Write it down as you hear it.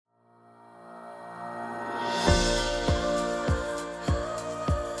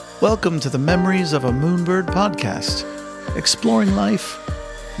Welcome to the Memories of a Moonbird podcast, exploring life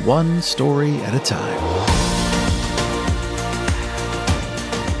one story at a time.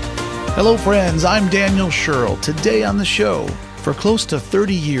 Hello friends, I'm Daniel Sherrill. Today on the show, for close to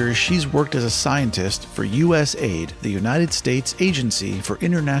 30 years, she's worked as a scientist for USAID, the United States Agency for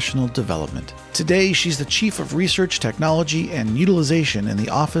International Development. Today, she's the Chief of Research, Technology, and Utilization in the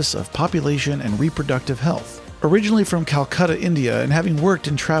Office of Population and Reproductive Health. Originally from Calcutta, India, and having worked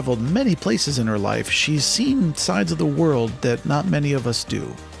and traveled many places in her life, she's seen sides of the world that not many of us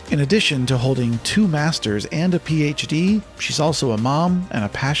do. In addition to holding 2 masters and a PhD, she's also a mom and a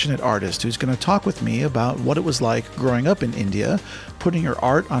passionate artist who's going to talk with me about what it was like growing up in India, putting her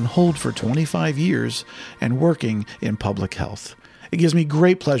art on hold for 25 years, and working in public health. It gives me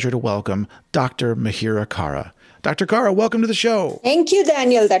great pleasure to welcome Dr. Mihira Kara. Dr. Kara, welcome to the show. Thank you,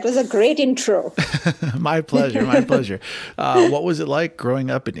 Daniel. That was a great intro. My pleasure, my pleasure. What was it like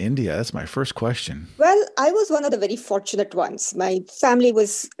growing up in India? That's my first question. Well, I was one of the very fortunate ones. My family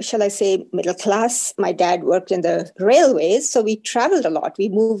was, shall I say, middle class. My dad worked in the railways, so we traveled a lot. We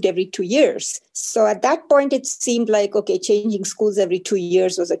moved every 2 years. So at that point, it seemed like, okay, changing schools every 2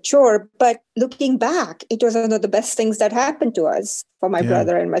 years was a chore. But looking back, it was one of the best things that happened to us, for my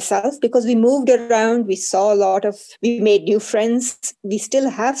brother and myself, because we moved around, we saw a lot of, we made new friends. We still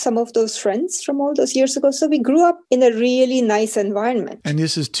have some of those friends from all those years ago. So we grew up in a really nice environment. And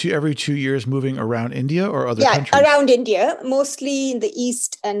this is every 2 years moving around India or other countries? Yeah, around India, mostly in the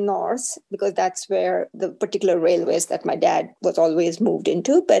east and north, because that's where the particular railways that my dad was always moved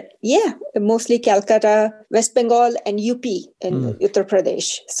into. But yeah, mostly Calcutta, West Bengal, and UP in Uttar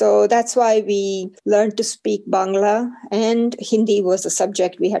Pradesh. So that's why we learned to speak Bangla, and Hindi was the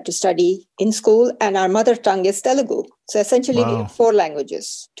subject we had to study in school, and our mother tongue is Telugu. So essentially, we have 4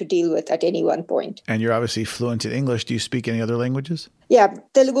 languages to deal with at any one point. And you're obviously fluent in English. Do you speak any other languages? Yeah,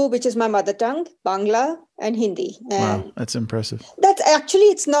 Telugu, which is my mother tongue, Bangla, and Hindi. And wow, that's impressive. That's actually,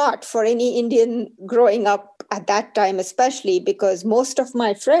 it's not for any Indian growing up at that time, especially because most of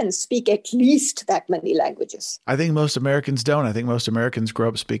my friends speak at least that many languages. I think most Americans don't. I think most Americans grow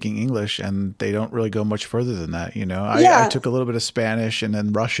up speaking English and they don't really go much further than that. You know, I took a little bit of Spanish and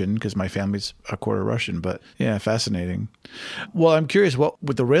then Russian because my family's a quarter Russian, but yeah, fascinating. Well, I'm curious,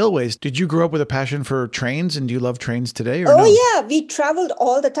 with the railways, did you grow up with a passion for trains and do you love trains today or no? Oh yeah, we traveled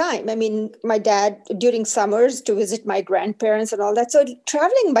all the time. I mean, my dad during summers to visit my grandparents and all that. So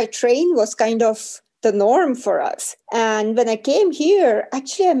traveling by train was kind of the norm for us. And when I came here,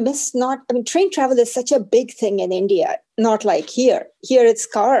 actually, train travel is such a big thing in India, not like here. Here it's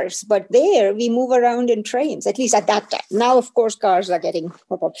cars, but there we move around in trains, at least at that time. Now, of course, cars are getting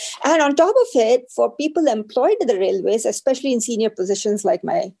more popular. And on top of it, for people employed in the railways, especially in senior positions like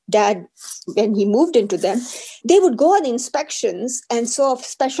my dad, when he moved into them, they would go on inspections. And so a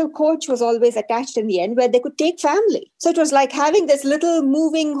special coach was always attached in the end where they could take family. So it was like having this little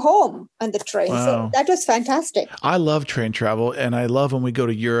moving home on the train. Wow. So that was fantastic. I love train travel, and I love when we go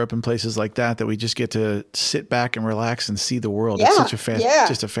to Europe and places like that we just get to sit back and relax and see the world. Yeah, it's such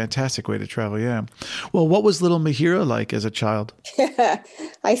just a fantastic way to travel. Yeah. Well, what was little Mihira like as a child?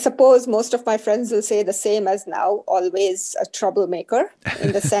 I suppose most of my friends will say the same as now, always a troublemaker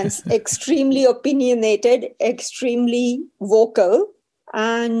in the sense extremely opinionated, extremely vocal.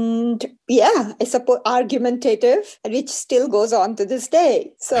 And yeah, I suppose argumentative, which still goes on to this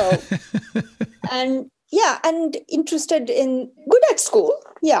day. So, and interested in, good at school.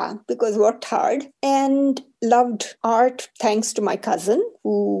 Yeah, because worked hard and loved art thanks to my cousin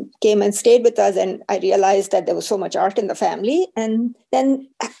who came and stayed with us. And I realized that there was so much art in the family. And then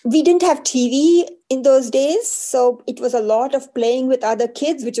we didn't have TV in those days. So it was a lot of playing with other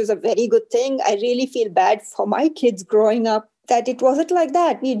kids, which was a very good thing. I really feel bad for my kids growing up that it wasn't like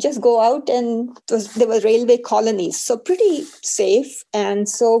that. We'd just go out and there were railway colonies, so pretty safe. And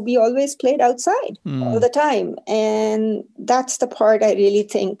so we always played outside all the time. And that's the part I really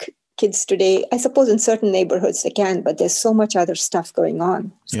think kids today, I suppose in certain neighborhoods they can, but there's so much other stuff going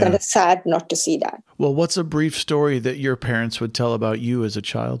on. It's kind of sad not to see that. Well, what's a brief story that your parents would tell about you as a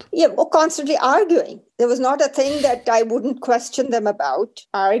child? Yeah, constantly arguing. There was not a thing that I wouldn't question them about,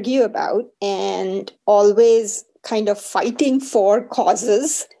 argue about, and always kind of fighting for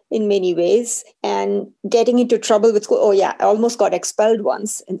causes in many ways and getting into trouble with school. Oh yeah, I almost got expelled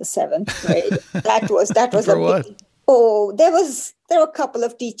once in the 7th grade. That was for what? There were a couple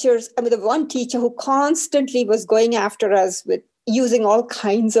of teachers. I mean, the one teacher who constantly was going after us with using all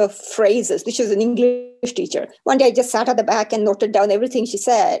kinds of phrases, which was an English teacher. One day I just sat at the back and noted down everything she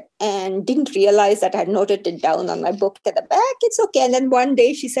said and didn't realize that I had noted it down on my book at the back. It's okay. And then one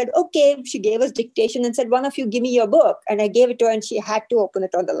day she said, okay, she gave us dictation and said, one of you give me your book. And I gave it to her and she had to open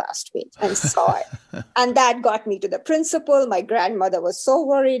it on the last page and saw it. And that got me to the principal. My grandmother was so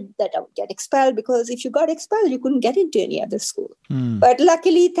worried that I would get expelled because if you got expelled, you couldn't get into any other school. But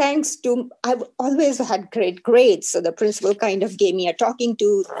luckily, thanks to, I've always had great grades. So the principal kind of gave me a talking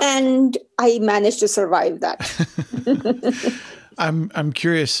to and I managed to survive that. I'm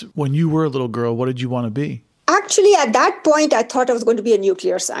curious, when you were a little girl, what did you want to be? Actually, at that point, I thought I was going to be a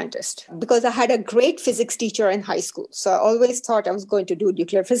nuclear scientist because I had a great physics teacher in high school. So I always thought I was going to do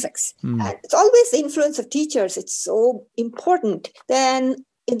nuclear physics. And it's always the influence of teachers. It's so important. Then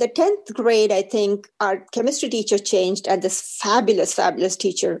in the 10th grade, I think our chemistry teacher changed and this fabulous, fabulous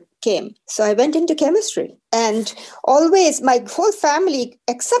teacher came. So I went into chemistry and always my whole family,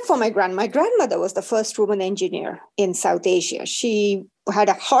 except for my grandmother was the first woman engineer in South Asia. She had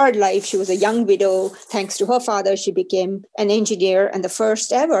a hard life. She was a young widow. Thanks to her father, she became an engineer and the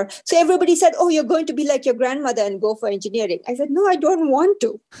first ever. So everybody said, oh, you're going to be like your grandmother and go for engineering. I said, no, I don't want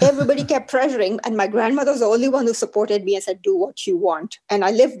to. Everybody kept pressuring. And my grandmother was the only one who supported me and said, do what you want. And I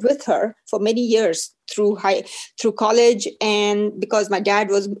lived with her for many years through college. And because my dad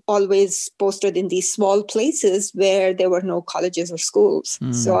was always posted in these small places where there were no colleges or schools.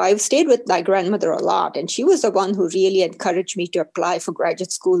 So I've stayed with my grandmother a lot. And she was the one who really encouraged me to apply for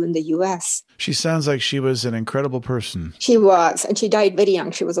graduate school in the US. She sounds like she was an incredible person. She was. And she died very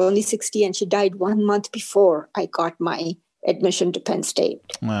young. She was only 60 and she died 1 month before I got my admission to Penn State.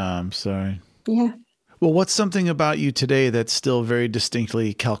 Oh, I'm sorry. Yeah. Well, what's something about you today that's still very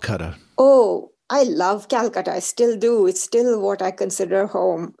distinctly Calcutta? Oh, I love Calcutta. I still do. It's still what I consider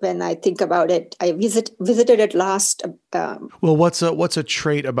home when I think about it. I visited it last. Well, what's a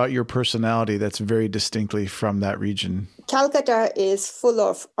trait about your personality that's very distinctly from that region? Calcutta is full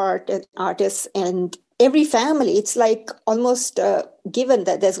of art and artists, and every family, it's like almost given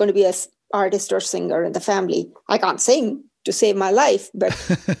that there's going to be an artist or singer in the family. I can't sing to save my life, but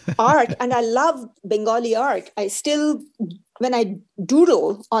art, and I love Bengali art. I still, when I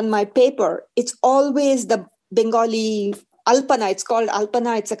doodle on my paper, it's always the Bengali Alpana. It's called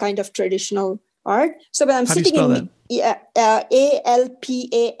Alpana. It's a kind of traditional art. So when I'm sitting in, Alpana.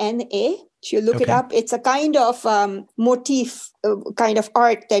 If you look it up, it's a kind of motif, kind of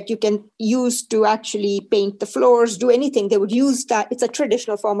art that you can use to actually paint the floors, do anything. They would use that. It's a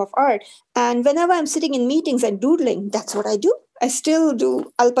traditional form of art. And whenever I'm sitting in meetings and doodling, that's what I do. I still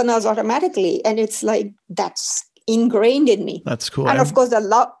do Alpanas automatically. And it's like, that's ingrained in me. That's cool. And of course, the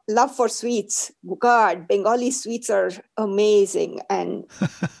love for sweets. God, Bengali sweets are amazing. And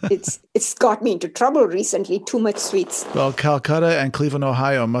it's got me into trouble recently, too much sweets. Well, Calcutta and Cleveland,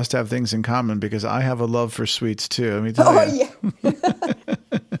 Ohio must have things in common because I have a love for sweets too. Let me tell you. Yeah.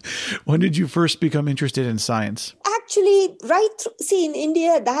 When did you first become interested in science? Actually, in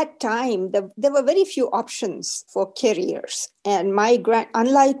India at that time, there were very few options for careers. And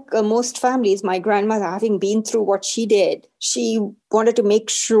unlike most families, my grandmother, having been through what she did, she wanted to make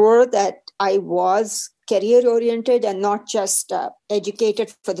sure that I was career-oriented and not just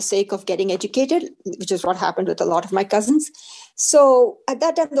educated for the sake of getting educated, which is what happened with a lot of my cousins. So at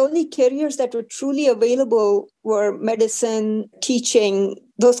that time, the only careers that were truly available were medicine, teaching,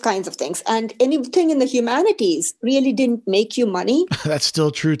 those kinds of things. And anything in the humanities really didn't make you money. That's still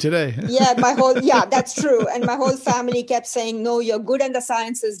true today. That's true. And my whole family kept saying, no, you're good in the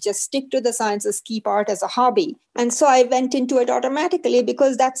sciences, just stick to the sciences, keep art as a hobby. And so I went into it automatically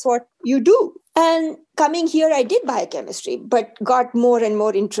because that's what you do. And coming here, I did biochemistry, but got more and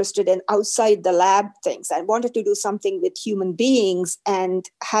more interested in outside the lab things. I wanted to do something with human beings. And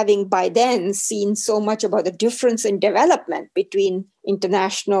having by then seen so much about the difference in development between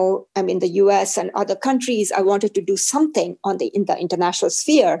the US and other countries, I wanted to do something in the international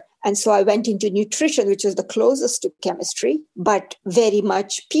sphere. And so I went into nutrition, which is the closest to chemistry, but very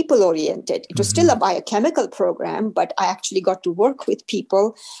much people-oriented. It was still a biochemical program, but I actually got to work with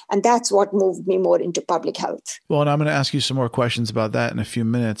people. And that's what moved me more into public health. Well, and I'm going to ask you some more questions about that in a few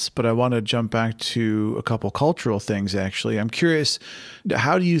minutes, but I want to jump back to a couple cultural things, actually. I'm curious,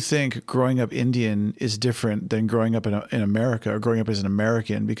 how do you think growing up Indian is different than growing up in America or growing up as an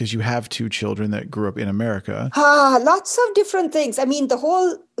American? Because you have two children that grew up in America. Lots of different things. I mean, the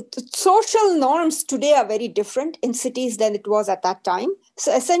whole social norms today are very different in cities than it was at that time.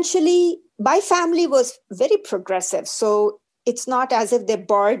 So essentially, my family was very progressive. So it's not as if they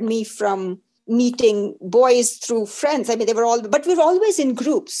barred me from meeting boys through friends. I mean, but we were always in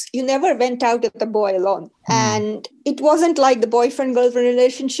groups. You never went out with the boy alone. And it wasn't like the boyfriend-girlfriend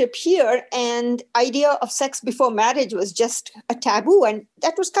relationship here. And idea of sex before marriage was just a taboo. And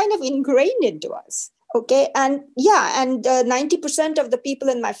that was kind of ingrained into us. Okay. And 90% of the people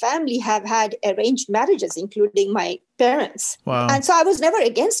in my family have had arranged marriages, including my parents. Wow. And so I was never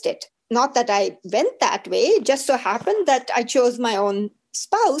against it. Not that I went that way. It just so happened that I chose my own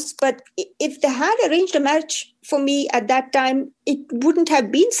spouse. But if they had arranged a marriage for me at that time, it wouldn't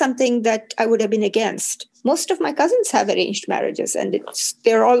have been something that I would have been against. Most of my cousins have arranged marriages and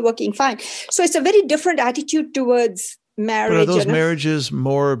they're all working fine. So it's a very different attitude towards marriage. But are those marriages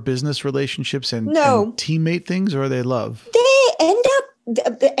more business relationships and teammate things, or are they love? They end up,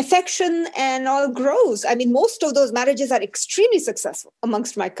 the affection and all grows. I mean, most of those marriages are extremely successful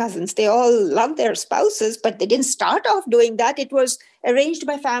amongst my cousins. They all love their spouses, but they didn't start off doing that. It was arranged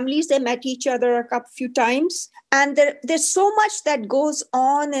by families. They met each other a few times. And there's so much that goes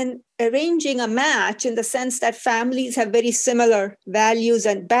on in arranging a match, in the sense that families have very similar values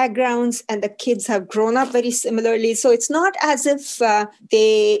and backgrounds, and the kids have grown up very similarly. So it's not as if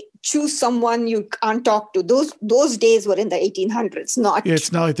they choose someone you can't talk to. Those days were in the 1800s.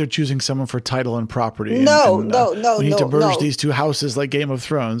 It's not like they're choosing someone for title and property. No. We need to merge these two houses like Game of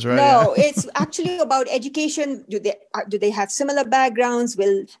Thrones, right? No, it's actually about education. Do they have similar backgrounds?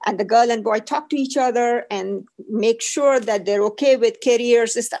 And the girl and boy talk to each other and make sure that they're okay with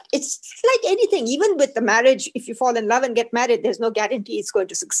careers? It's like anything. Even with the marriage, if you fall in love and get married, there's no guarantee it's going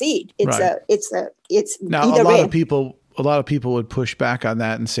to succeed. It's now either a lot way. A lot of people would push back on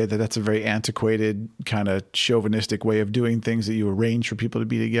that and say that that's a very antiquated, kind of chauvinistic way of doing things, that you arrange for people to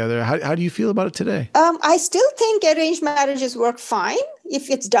be together. How do you feel about it today? I still think arranged marriages work fine if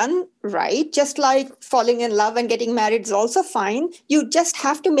it's done right. Just like falling in love and getting married is also fine. You just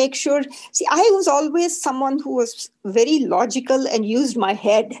have to make sure. See, I was always someone who was very logical and used my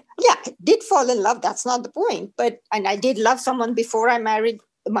head. Yeah, I did fall in love. That's not the point. And I did love someone before I married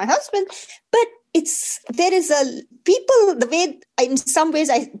my husband. But the way, in some ways,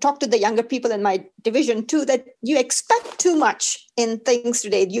 I talk to the younger people in my division too, that you expect too much in things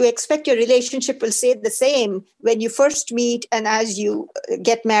today. You expect your relationship will stay the same when you first meet, and as you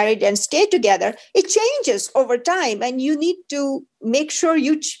get married and stay together, it changes over time, and you need to make sure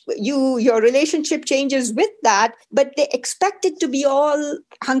your relationship changes with that. But they expect it to be all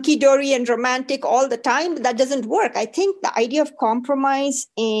hunky-dory and romantic all the time. That doesn't work. I think the idea of compromise,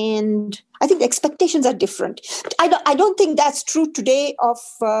 and I think the expectations are different. I don't think that's true today of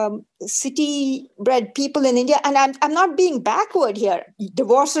city-bred people in India. And I'm not being backward here.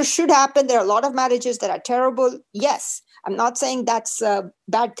 Divorces should happen. There are a lot of marriages that are terrible. Yes. I'm not saying that's a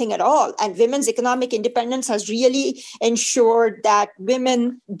bad thing at all. And women's economic independence has really ensured that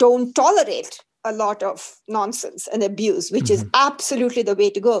women don't tolerate a lot of nonsense and abuse, which is absolutely the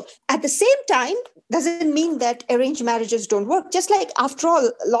way to go. At the same time, doesn't mean that arranged marriages don't work. Just like, after all,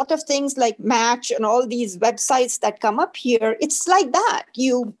 a lot of things like Match and all these websites that come up here, it's like that.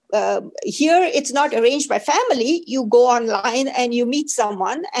 Here, it's not arranged by family. You go online and you meet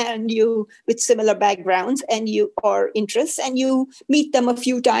someone with similar backgrounds or interests, and you meet them a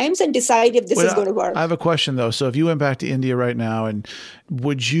few times and decide if this is going to work. I have a question though. So if you went back to India right now, and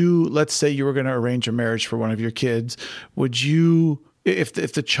let's say you were going to arrange a marriage for one of your kids, would you, if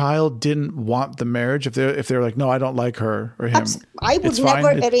the child didn't want the marriage, if they're like, no, I don't like her or him, I would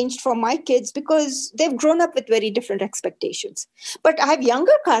never arrange for my kids, because they've grown up with very different expectations. But I have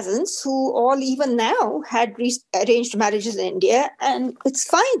younger cousins who all even now had arranged marriages in India, and it's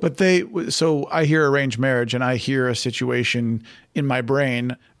fine. But so I hear arranged marriage, and I hear a situation in my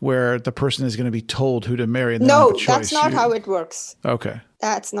brain where the person is going to be told who to marry. And no, that's not how it works. Okay.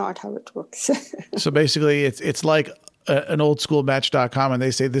 That's not how it works. So basically it's like an old school Match.com, and they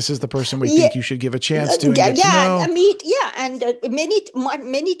say, this is the person we think you should give a chance to. And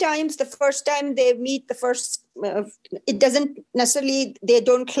many times the first time they meet, it doesn't necessarily, they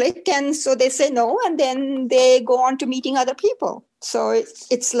don't click, and so they say no, and then they go on to meeting other people. So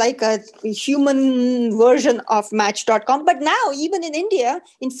it's like a human version of Match.com. But now, even in India,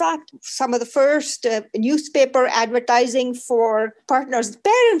 in fact, some of the first newspaper advertising for partners,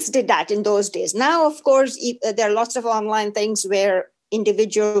 parents did that in those days. Now, of course, there are lots of online things where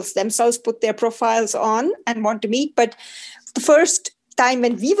individuals themselves put their profiles on and want to meet. But the first time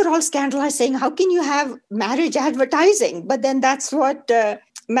when we were all scandalized, saying, how can you have marriage advertising? But then that's what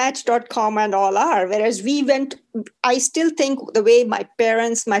Match.com and all are. Whereas I still think the way my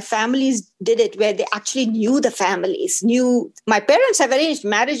families did it, where they actually knew the families, my parents have arranged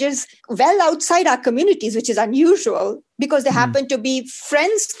marriages well outside our communities, which is unusual, because they happen to be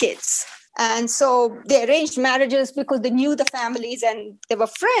friends' kids. And so they arranged marriages because they knew the families and they were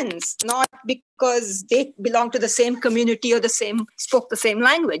friends, not because they belonged to the same community or spoke the same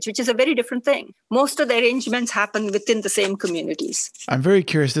language, which is a very different thing. Most of the arrangements happen within the same communities. I'm very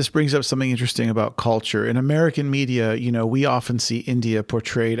curious. This brings up something interesting about culture. In American media, we often see India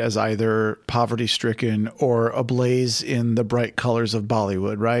portrayed as either poverty-stricken or ablaze in the bright colors of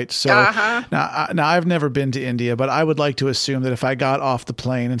Bollywood, right? So now I've never been to India, but I would like to assume that if I got off the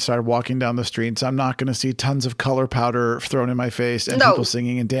plane and started walking down the streets, I'm not going to see tons of color powder thrown in my face and people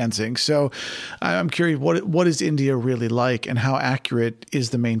singing and dancing. So I'm curious, what is India really like, and how accurate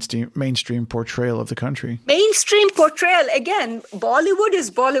is the mainstream portrayal of the country? Mainstream portrayal, again, Bollywood is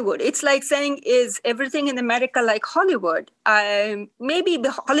Bollywood. It's like saying, is everything in America like Hollywood? Maybe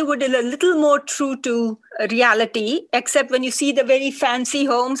Hollywood is a little more true to reality, except when you see the very fancy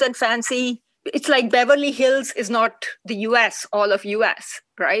homes and fancy. It's like Beverly Hills is not the US, all of US,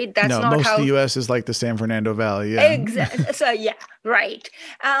 right? That's not most how of the US is like the San Fernando Valley. Yeah. Exactly. So yeah, right.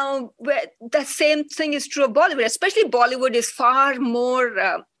 The same thing is true of Bollywood. Especially Bollywood is far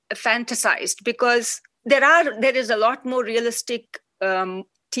more fantasized because there is a lot more realistic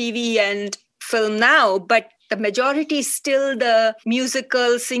TV and film now, but the majority is still the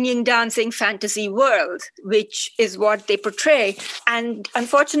musical, singing, dancing, fantasy world, which is what they portray. And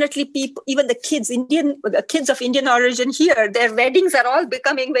unfortunately, people, even the kids of Indian origin here, their weddings are all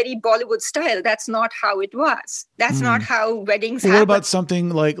becoming very Bollywood style. That's not how it was. That's not how weddings happen. What about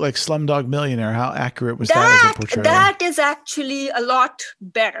something like Slumdog Millionaire? How accurate was that as a portrayal? That is actually a lot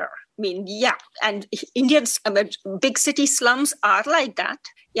better. I mean, yeah, and Indians, big city slums are like that.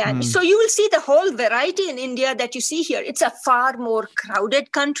 Yeah, so you will see the whole variety in India that you see here. It's a far more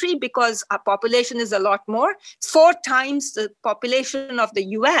crowded country because our population is a lot more. 4 times the population of the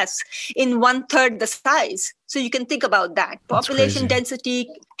US in 1/3 the size. So you can think about that. Population density,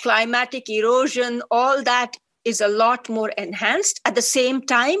 climatic erosion, all that is a lot more enhanced. At the same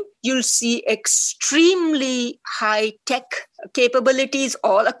time, you'll see extremely high tech capabilities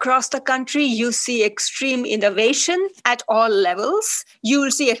all across the country. You see extreme innovation at all levels.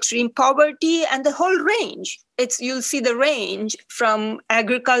 You'll see extreme poverty and the whole range. You'll see the range from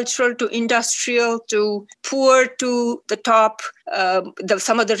agricultural to industrial to poor to the top,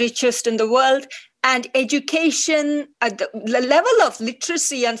 some of the richest in the world. And education, the level of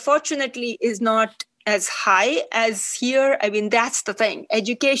literacy, unfortunately, is not as high as here. I mean, that's the thing.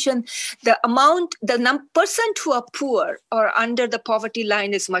 Education, the percent who are poor or under the poverty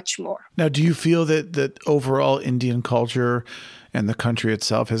line is much more. Now, do you feel that overall Indian culture and the country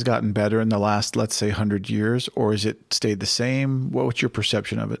itself has gotten better in the last, let's say, 100 years, or has it stayed the same? What's your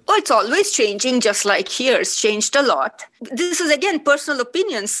perception of it? Oh, it's always changing, just like here. It's changed a lot. This is, again, personal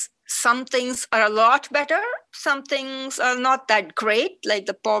opinions. Some things are a lot better. Some things are not that great, like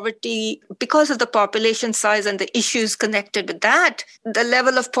the poverty, because of the population size and the issues connected with that. The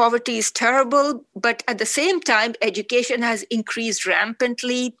level of poverty is terrible, but at the same time, education has increased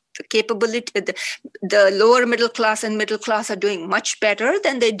rampantly. The capability, the lower middle class and middle class are doing much better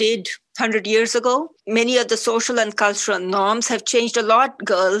than they did 100 years ago. Many of the social and cultural norms have changed a lot.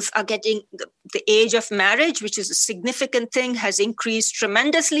 Girls are getting the age of marriage, which is a significant thing, has increased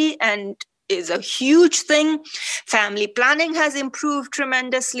tremendously and is a huge thing. Family planning has improved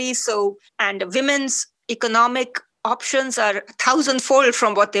tremendously. And women's economic options are 1,000-fold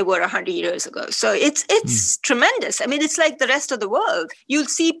from what they were 100 years ago. So it's tremendous. I mean, it's like the rest of the world. You'll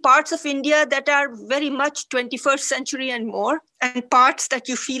see parts of India that are very much 21st century and more, and parts that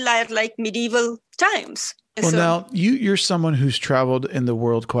you feel are like medieval times. Well, now, you're someone who's traveled in the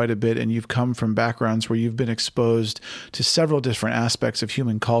world quite a bit, and you've come from backgrounds where you've been exposed to several different aspects of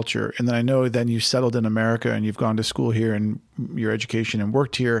human culture. And then I know then you settled in America and you've gone to school here and your education and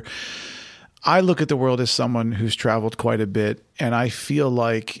worked here. I look at the world as someone who's traveled quite a bit, and I feel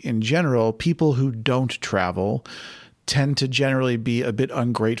like, in general, people who don't travel tend to generally be a bit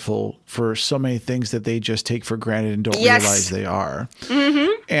ungrateful for so many things that they just take for granted and don't realize they are. Mm-hmm.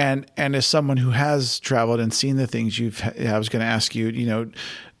 And as someone who has traveled and seen the things I was going to ask you,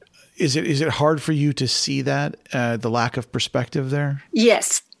 is it hard for you to see that, the lack of perspective there?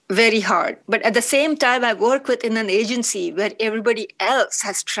 Yes. Very hard. But at the same time, I work within an agency where everybody else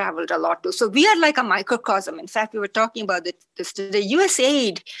has traveled a lot too. So we are like a microcosm. In fact, we were talking about this today.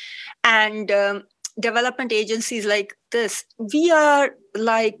 USAID and development agencies like this, we are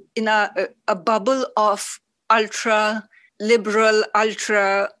like in a bubble of ultra-liberal,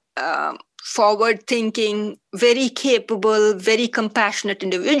 forward-thinking, very capable, very compassionate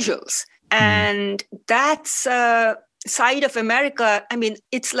individuals. And that's side of America, I mean,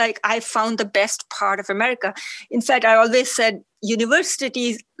 it's like I found the best part of America. In fact, I always said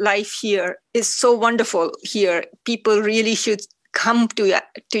university life here is so wonderful here. People really should come to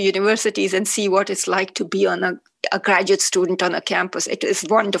universities and see what it's like to be on a graduate student on a campus. It is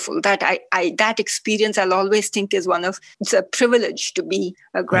wonderful. That that experience I'll always think is it's a privilege to be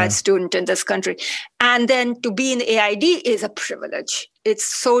a grad student in this country. And then to be in AID is a privilege. It's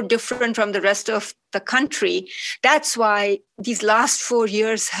so different from the rest of the country. That's why these last 4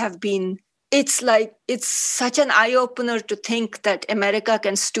 years have been, it's such an eye-opener to think that America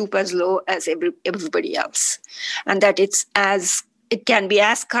can stoop as low as everybody else, and that it can be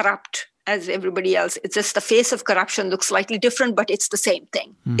as corrupt as everybody else. It's just the face of corruption looks slightly different, but it's the same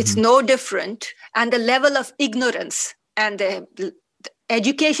thing. Mm-hmm. It's no different. And the level of ignorance and the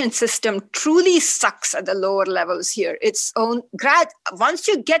education system truly sucks at the lower levels here. Once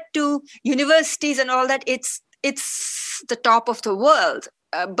you get to universities and all that, it's the top of the world.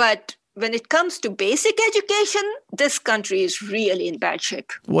 But when it comes to basic education, this country is really in bad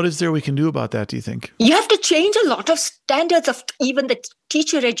shape. What is there we can do about that, do you think? You have to change a lot of standards of even the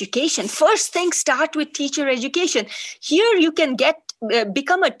teacher education. First thing, start with teacher education. Here you can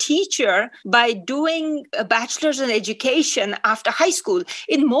become a teacher by doing a bachelor's in education after high school.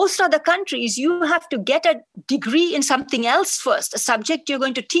 In most other countries, you have to get a degree in something else first, a subject you're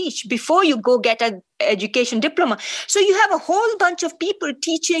going to teach, before you go get an education diploma. So you have a whole bunch of people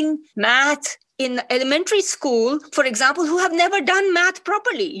teaching math in elementary school, for example, who have never done math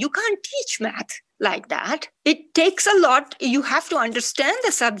properly. You can't teach math like that. It takes a lot. You have to understand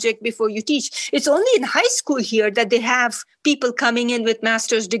the subject before you teach. It's only in high school here that they have people coming in with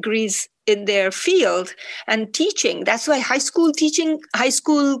master's degrees in their field and teaching. That's why high school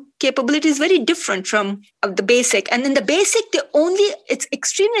capability is very different from the basic. And in the basic, it's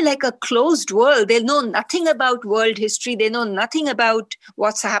extremely like a closed world. They know nothing about world history. They know nothing about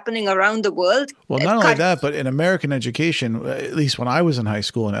what's happening around the world. Well, not only that, but in American education, at least when I was in high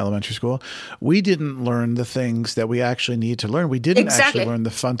school and elementary school, we didn't learn the things that we actually need to learn. We didn't actually learn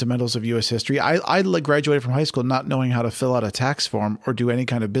the fundamentals of U.S. history. I graduated from high school not knowing how to fill out a tax form or do any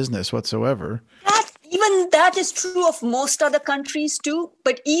kind of business whatsoever. Even that is true of most other countries too.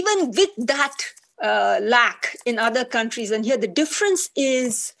 But even with that lack in other countries, and here the difference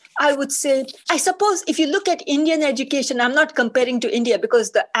is, I would say, I suppose if you look at Indian education, I'm not comparing to India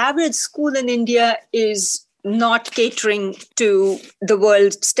because the average school in India is not catering to the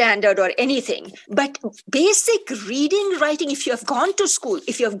world standard or anything. But basic reading, writing, if you have gone to school,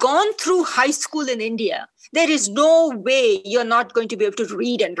 if you have gone through high school in India, there is no way you're not going to be able to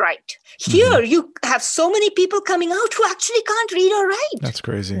read and write. Here, you have so many people coming out who actually can't read or write. That's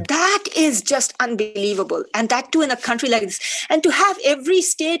crazy. That is just unbelievable. And that too in a country like this. And to have every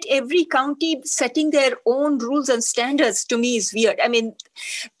state, every county setting their own rules and standards, to me is weird. I mean,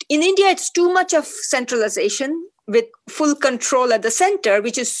 in India, it's too much of centralization with full control at the center,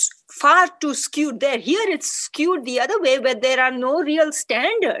 which is far too skewed there. Here, it's skewed the other way where there are no real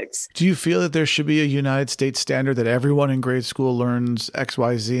standards. Do you feel that there should be a United States standard that everyone in grade school learns X,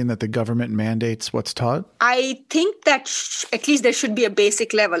 Y, Z and that the government mandates what's taught? I think that at least there should be a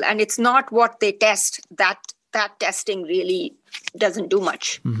basic level, and it's not what they test. That testing really doesn't do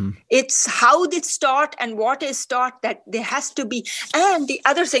much. Mm-hmm. It's how it's taught and what is taught that there has to be. And the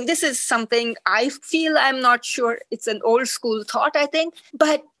other thing, this is something I feel, I'm not sure, it's an old school thought, I think,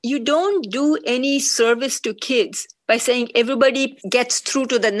 but you don't do any service to kids by saying everybody gets through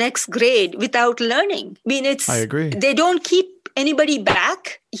to the next grade without learning. I agree. They don't keep anybody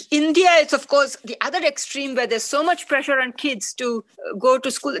back. India, it's of course the other extreme where there's so much pressure on kids to go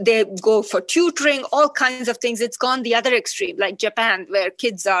to school. They go for tutoring, all kinds of things. It's gone the other extreme, like Japan, where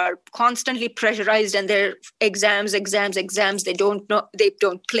kids are constantly pressurized and their exams. They don't know, they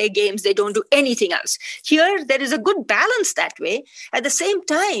don't play games. They don't do anything else. Here, there is a good balance that way. At the same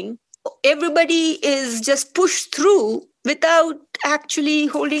time, everybody is just pushed through without actually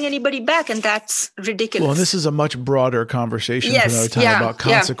holding anybody back. And that's ridiculous. Well, this is a much broader conversation for another time about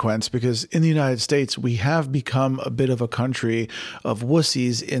consequence, because in the United States, we have become a bit of a country of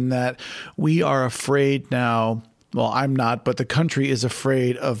wussies in that we are afraid now. Well, I'm not, but the country is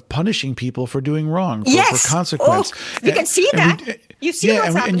afraid of punishing people for doing wrong, for consequence. We can see that. You see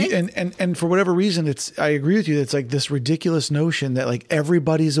what's happening. And for whatever reason, I agree with you. It's like this ridiculous notion that like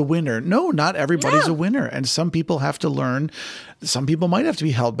everybody's a winner. No, not everybody's a winner. And some people have to learn. Some people might have to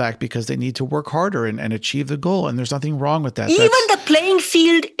be held back because they need to work harder and achieve the goal. And there's nothing wrong with that. Even the playing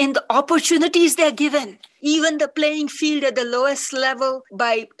field in the opportunities they're given. Even the playing field at the lowest level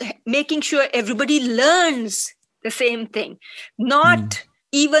by making sure everybody learns the same thing, not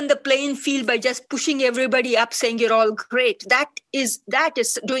even the playing field by just pushing everybody up, saying you're all great. That is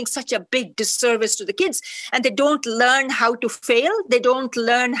doing such a big disservice to the kids. And they don't learn how to fail. They don't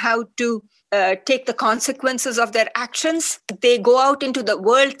learn how to take the consequences of their actions. They go out into the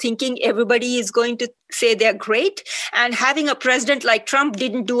world thinking everybody is going to say they're great. And having a president like Trump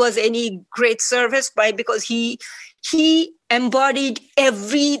didn't do us any great service because he embodied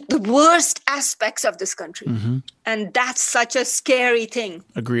the worst aspects of this country. Mm-hmm. And that's such a scary thing.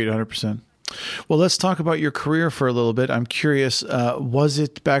 Agreed, 100%. Well, let's talk about your career for a little bit. I'm curious, was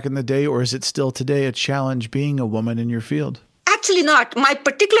it back in the day, or is it still today a challenge being a woman in your field? Actually not. My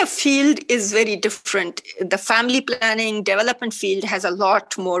particular field is very different. The family planning development field has a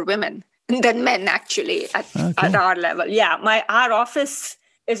lot more women than men, actually, at our level. Yeah, our office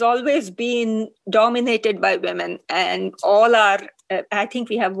has always been dominated by women, and I think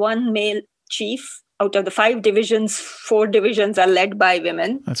we have one male chief. Out of the 5 divisions, 4 divisions are led by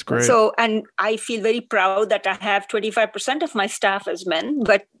women. That's great. So, and I feel very proud that I have 25% of my staff as men,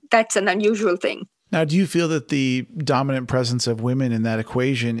 but that's an unusual thing. Now, do you feel that the dominant presence of women in that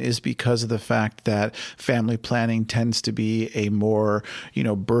equation is because of the fact that family planning tends to be a more,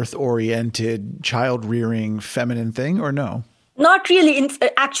 birth-oriented, child-rearing, feminine thing, or no? Not really.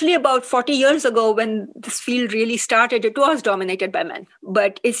 Actually, about 40 years ago, when this field really started, it was dominated by men.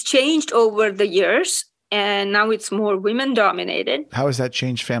 But it's changed over the years, and now it's more women-dominated. How has that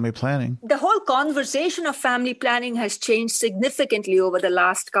changed family planning? The whole conversation of family planning has changed significantly over the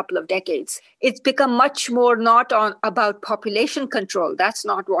last couple of decades. It's become much more not about population control. That's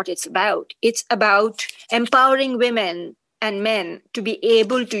not what it's about. It's about empowering women and men to be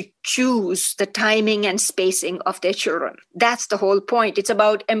able to choose the timing and spacing of their children. That's the whole point. It's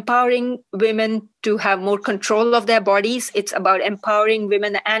about empowering women to have more control of their bodies. It's about empowering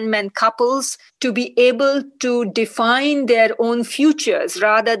women and men couples to be able to define their own futures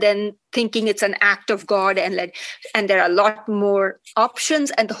rather than thinking it's an act of God and there are a lot more options.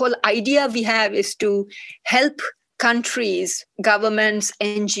 And the whole idea we have is to help countries, governments,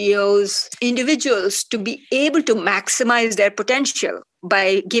 NGOs, individuals to be able to maximize their potential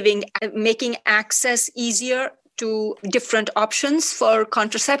by making access easier to different options for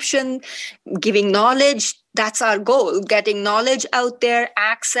contraception, giving knowledge. That's our goal, getting knowledge out there,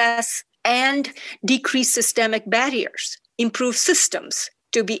 access, and decrease systemic barriers, improve systems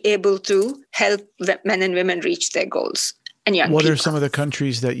to be able to help men and women reach their goals. What are some of the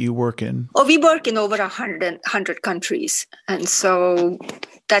countries that you work in? We work in over 100 countries. And so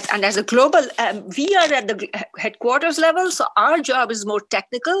and as a global, we are at the headquarters level. So our job is more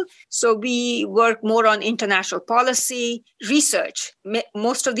technical. So we work more on international policy, research.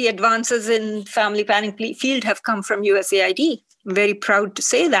 Most of the advances in family planning field have come from USAID. I'm very proud to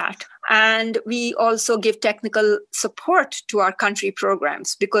say that. And we also give technical support to our country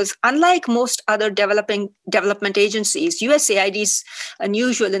programs because unlike most other development agencies, USAID is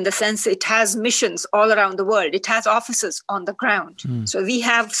unusual in the sense it has missions all around the world. It has offices on the ground. So we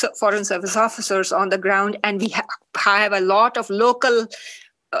have foreign service officers on the ground, and we have a lot of local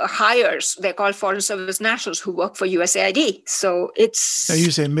hires. They're called foreign service nationals who work for USAID. So it's... Now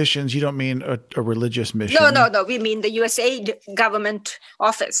you say missions, you don't mean a religious mission. No. We mean the USAID government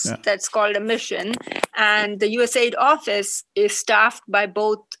office. Yeah. That's called a mission. And the USAID office is staffed by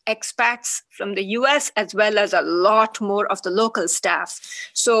both expats from the US as well as a lot more of the local staff.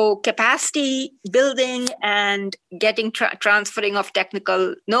 So capacity building and getting transferring of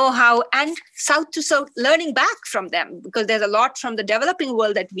technical know-how and south to south learning back from them, because there's a lot from the developing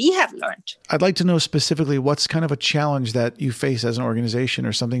world that we have learned. I'd like to know specifically what's kind of a challenge that you face as an organization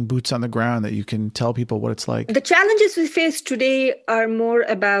or something boots on the ground that you can tell people what it's like. The challenges we face today are more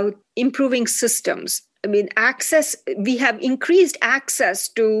about improving systems. I mean, we have increased access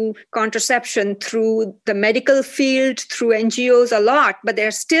to contraception through the medical field, through NGOs a lot, but there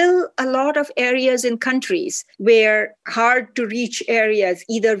are still a lot of areas in countries where hard to reach areas,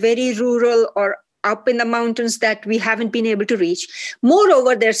 either very rural or up in the mountains that we haven't been able to reach.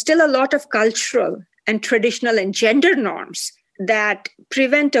 Moreover, there's still a lot of cultural and traditional and gender norms that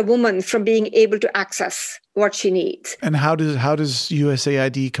prevent a woman from being able to access what she needs. And how does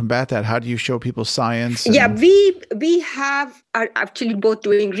USAID combat that? How do you show people science? Yeah, we are actually both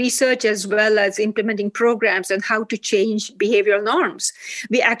doing research as well as implementing programs on how to change behavioral norms.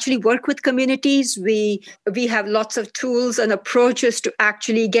 We actually work with communities. We have lots of tools and approaches to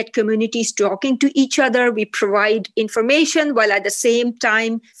actually get communities talking to each other. We provide information while at the same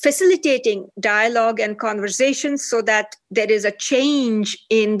time facilitating dialogue and conversations so that there is a change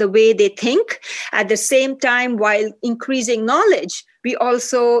in the way they think. At the same time, while increasing knowledge We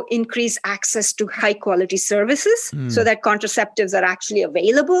also increase access to high quality services so that contraceptives are actually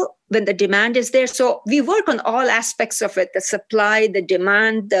available when the demand is there. So we work on all aspects of it, the supply, the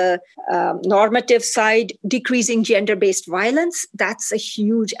demand, the normative side, decreasing gender-based violence. That's a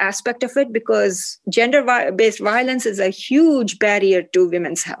huge aspect of it because gender-based violence is a huge barrier to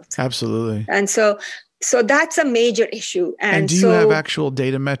women's health. Absolutely. And so that's a major issue. And do you have actual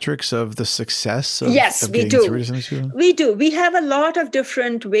data metrics of the success of, yes, of we getting do. through to this? We do. We have a lot of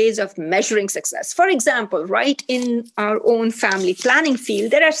different ways of measuring success. For example, right in our own family planning field,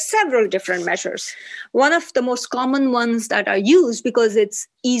 there are several different measures. One of the most common ones that are used because it's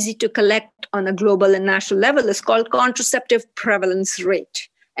easy to collect on a global and national level is called contraceptive prevalence rate.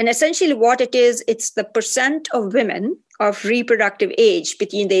 And essentially what it is, it's the percent of women of reproductive age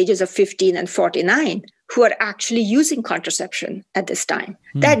between the ages of 15 and 49 who are actually using contraception at this time.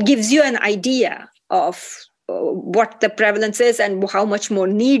 That gives you an idea of what the prevalence is and how much more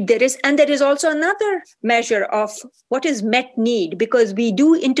need there is. And there is also another measure of what is met need, because we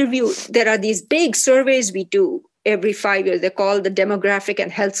do interview, there are these big surveys we do every 5 years. They're called the demographic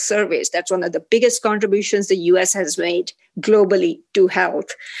and health surveys. That's one of the biggest contributions the US has made globally to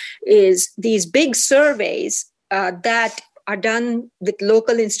health, is these big surveys that are done with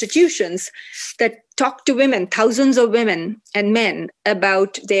local institutions that talk to women, thousands of women and men,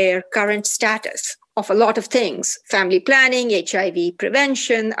 about their current status of a lot of things: family planning, HIV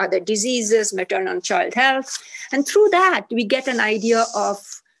prevention, other diseases, maternal and child health. And through that, we get an idea of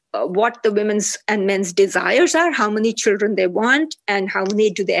what the women's and men's desires are, how many children they want, and how many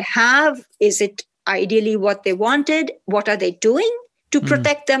do they have? Is it ideally what they wanted? What are they doing to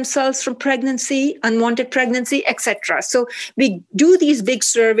protect themselves from pregnancy, unwanted pregnancy, etc. So we do these big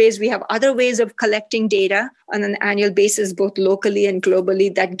surveys. We have other ways of collecting data on an annual basis, both locally and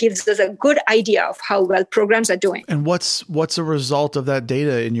globally, that gives us a good idea of how well programs are doing. And what's a result of that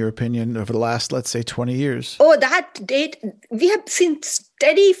data, in your opinion, over the last, let's say, 20 years? Oh, that data, we have seen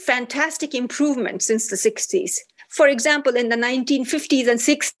steady, fantastic improvement since the 60s. For example, in the 1950s and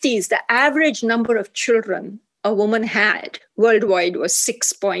 60s, the average number of children a woman had worldwide was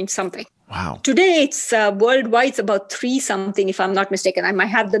 6 point something. Wow. Today, it's worldwide, it's about 3 something, if I'm not mistaken. I might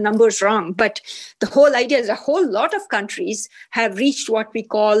have the numbers wrong, but the whole idea is a whole lot of countries have reached what we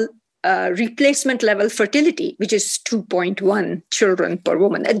call replacement level fertility, which is 2.1 children per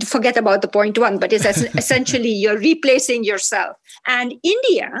woman. And forget about the 0.1, but it's essentially you're replacing yourself. And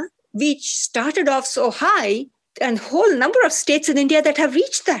India, which started off so high, and whole number of states in India that have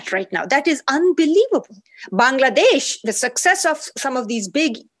reached that right now. That is unbelievable. Bangladesh, the success of some of these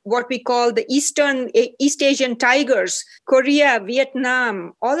big, what we call the East Asian tigers, Korea,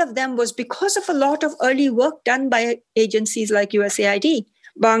 Vietnam, all of them was because of a lot of early work done by agencies like USAID.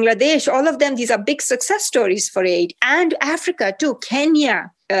 Bangladesh, all of them, these are big success stories for aid. And Africa too, Kenya,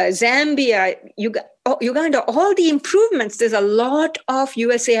 Zambia, Uganda, all the improvements. There's a lot of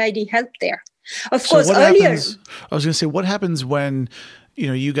USAID help there. Of course, earlier. I was going to say, what happens when,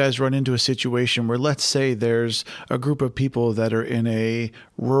 you guys run into a situation where, let's say there's a group of people that are in a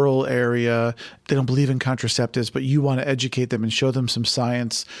rural area, they don't believe in contraceptives, but you want to educate them and show them some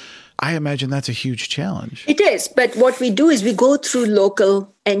science. I imagine that's a huge challenge. It is. But what we do is we go through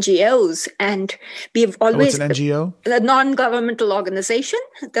local NGOs, and we've always... What's an NGO? A non-governmental organization.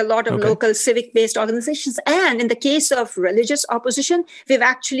 There are a lot of local civic-based organizations. And in the case of religious opposition, we've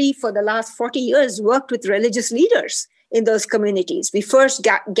actually, for the last 40 years, worked with religious leaders in those communities. We first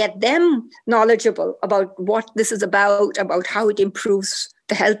get them knowledgeable about what this is about how it improves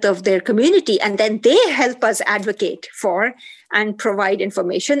the health of their community. And then they help us advocate for and provide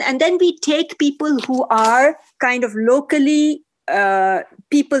information. And then we take people who are kind of locally,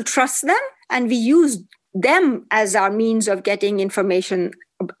 people trust them, and we use them as our means of getting information.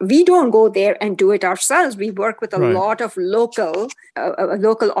 We don't go there and do it ourselves. We work with a lot of local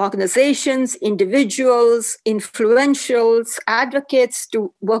organizations, individuals, influentials, advocates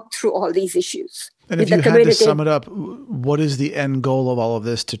to work through all these issues. And if you had to sum it up, what is the end goal of all of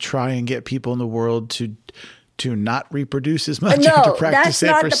this? To try and get people in the world to not reproduce as much, or to practice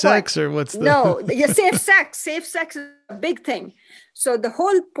safer sex, or what's the... No, safe sex. Safe sex is a big thing. So the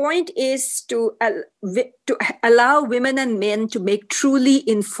whole point is to allow women and men to make truly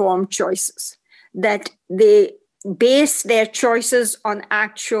informed choices, that they base their choices on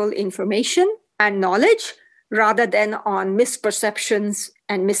actual information and knowledge rather than on misperceptions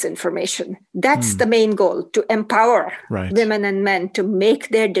and misinformation. That's the main goal, to empower women and men to make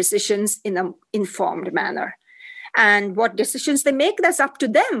their decisions in an informed manner. And what decisions they make, that's up to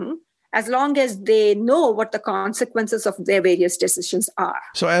them. as long as they know what the consequences of their various decisions are.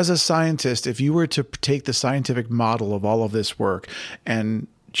 So as a scientist, if you were to take the scientific model of all of this work and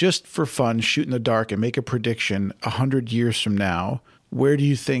just for fun, shoot in the dark and make a prediction 100 years from now, where do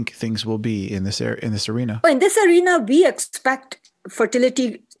you think things will be in this arena? In this arena, we expect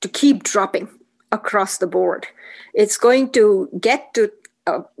fertility to keep dropping across the board. It's going to get to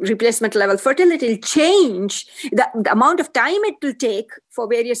replacement level fertility will change. The amount of time it will take for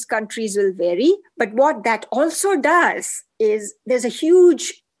various countries will vary. But what that also does is there's a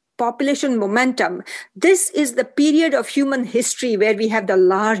huge population momentum. This is the period of human history where we have the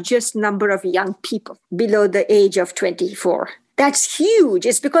largest number of young people below the age of 24. That's huge.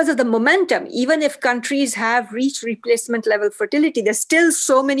 It's because of the momentum. Even if countries have reached replacement level fertility, there's still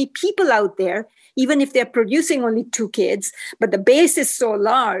so many people out there, even if they're producing only 2 kids, but the base is so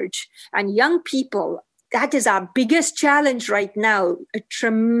large. And young people, that is our biggest challenge right now, a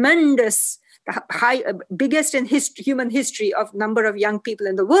tremendous biggest in human history of number of young people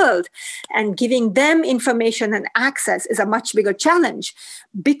in the world, and giving them information and access is a much bigger challenge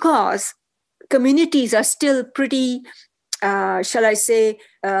because communities are still pretty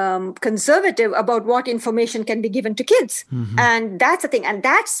conservative about what information can be given to kids. Mm-hmm. And that's the thing. And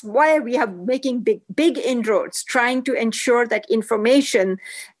that's why we are making big inroads, trying to ensure that information,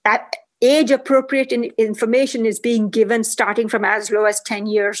 that age-appropriate information is being given starting from as low as 10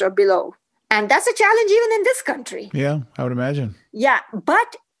 years or below. And that's a challenge even in this country. Yeah, I would imagine. Yeah,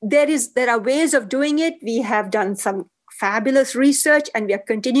 but there are ways of doing it. We have done some fabulous research, and we are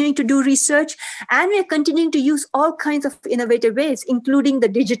continuing to do research, and we are continuing to use all kinds of innovative ways, including the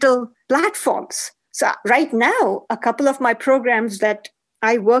digital platforms. So right now, a couple of my programs that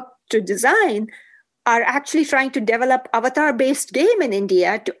I work to design are actually trying to develop avatar-based game in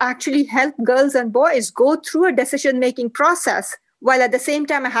India to actually help girls and boys go through a decision-making process while at the same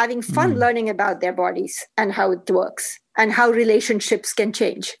time having fun learning about their bodies and how it works and how relationships can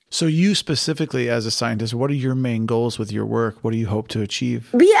change. So you specifically as a scientist, what are your main goals with your work? What do you hope to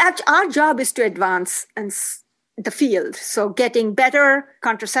achieve? Our job is to advance the field. So getting better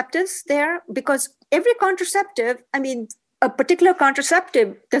contraceptives there, because every contraceptive, a particular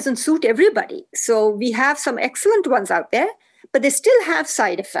contraceptive doesn't suit everybody. So we have some excellent ones out there, but they still have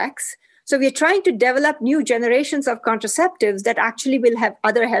side effects. So we're trying to develop new generations of contraceptives that actually will have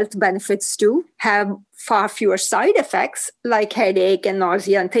other health benefits too, have far fewer side effects like headache and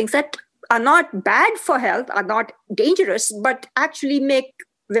nausea and things that are not bad for health, are not dangerous, but actually make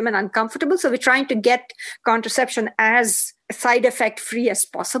women uncomfortable. So we're trying to get contraception as side effect free as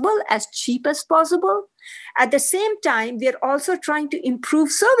possible, as cheap as possible. At the same time, we're also trying to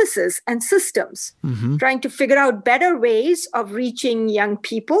improve services and systems, trying to figure out better ways of reaching young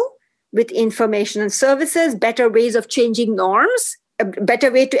people with information and services, better ways of changing norms, a better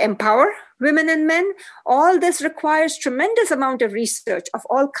way to empower women and men. All this requires tremendous amount of research of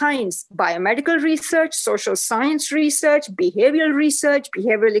all kinds: biomedical research, social science research,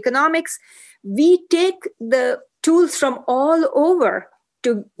 behavioral economics. We take the tools from all over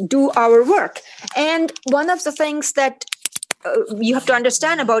to do our work. And one of the things that you have to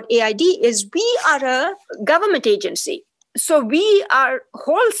understand about AID is we are a government agency. So we are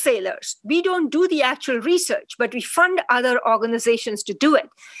wholesalers. We don't do the actual research, but we fund other organizations to do it.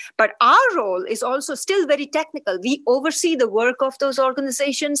 But our role is also still very technical. We oversee the work of those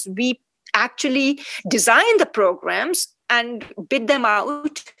organizations. We actually design the programs and bid them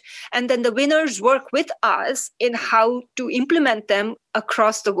out. And then the winners work with us in how to implement them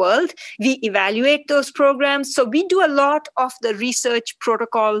across the world. We evaluate those programs. So we do a lot of the research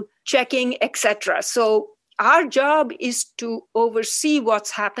protocol checking, etc. So our job is to oversee what's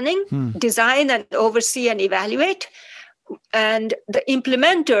happening, design and oversee and evaluate. And the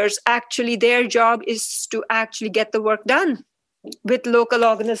implementers, actually, their job is to actually get the work done with local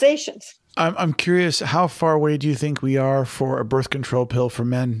organizations. I'm curious, how far away do you think we are for a birth control pill for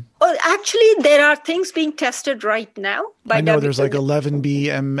men? Well, actually, there are things being tested right now. I know there's like 11B,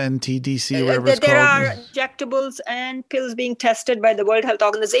 MNTDC, whatever it's called. There are injectables and pills being tested by the World Health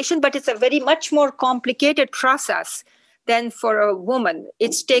Organization, but it's a very much more complicated process than for a woman.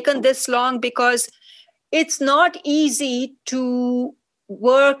 It's taken this long because it's not easy to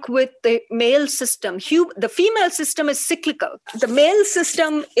work with the male system. The female system is cyclical. The male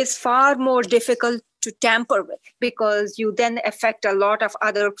system is far more difficult to tamper with because you then affect a lot of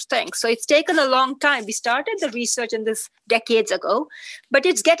other things. So it's taken a long time. We started the research in this decades ago, but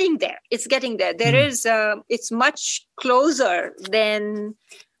it's getting there. It's getting there. It's much closer than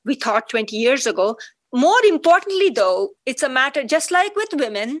we thought 20 years ago. More importantly, though, it's a matter, just like with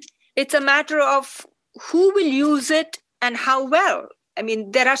women, it's a matter of who will use it and how well. I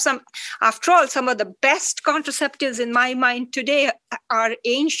mean, there are after all, some of the best contraceptives in my mind today are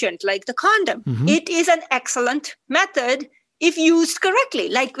ancient, like the condom. Mm-hmm. It is an excellent method if used correctly.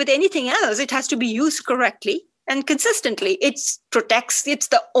 Like with anything else, it has to be used correctly and consistently. It's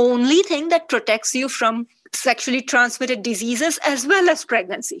the only thing that protects you from sexually transmitted diseases as well as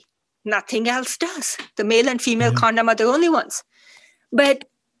pregnancy. Nothing else does. The male and female condom are the only ones. But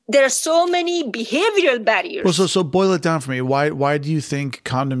there are so many behavioral barriers. Well, so boil it down for me. Why do you think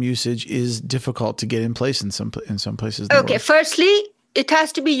condom usage is difficult to get in place in some places? Okay, firstly, it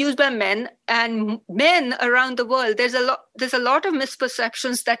has to be used by men, and men around the world. There's a lot of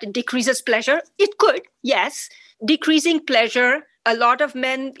misperceptions that it decreases pleasure. It could, yes, decreasing pleasure. A lot of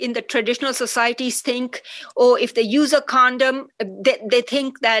men in the traditional societies think, if they use a condom, they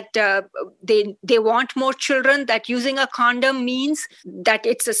think that they want more children, that using a condom means that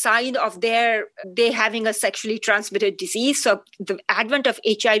it's a sign of they having a sexually transmitted disease. So the advent of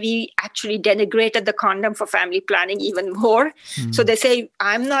HIV actually denigrated the condom for family planning even more. Mm. So they say,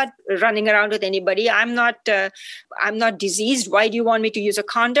 I'm not running around with anybody. I'm not diseased. Why do you want me to use a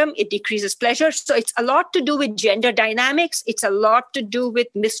condom? It decreases pleasure. So it's a lot to do with gender dynamics. It's a lot to do with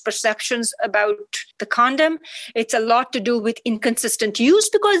misperceptions about the condom. It's a lot to do with inconsistent use,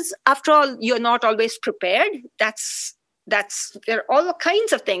 because after all, you're not always prepared. There are all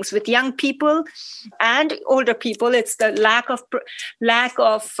kinds of things with young people and older people. It's the lack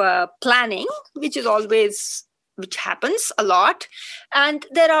of planning, which happens a lot. And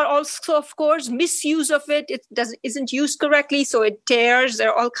there are also, of course, misuse of it. It isn't used correctly, so it tears.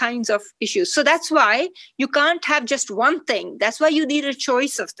 There are all kinds of issues. So that's why you can't have just one thing. That's why you need a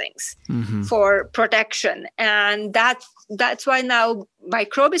choice of things for protection. And that's why now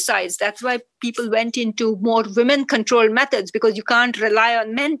microbicides, that's why people went into more women-controlled methods, because you can't rely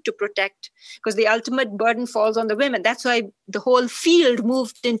on men to protect, because the ultimate burden falls on the women. That's why the whole field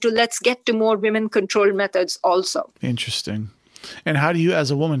moved into let's get to more women-controlled methods also. Interesting. And how do you, as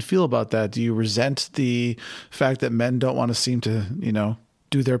a woman, feel about that? Do you resent the fact that men don't want to seem to,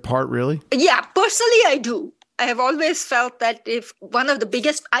 do their part, really? Yeah, personally, I do. I have always felt that I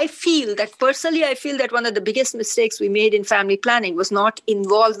feel that one of the biggest mistakes we made in family planning was not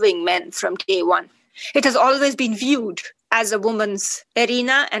involving men from day one. It has always been viewed as a woman's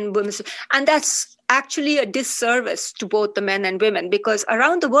arena and that's actually a disservice to both the men and women, because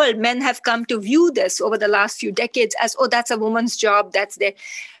around the world, men have come to view this over the last few decades as, that's a woman's job, that's there.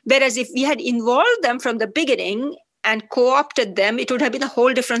 Whereas if we had involved them from the beginning and co-opted them, it would have been a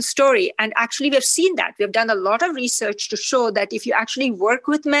whole different story. And actually, we've seen that. We've done a lot of research to show that if you actually work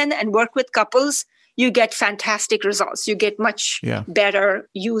with men and work with couples, you get fantastic results. You get much better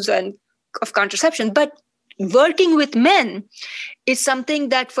use of contraception. But working with men is something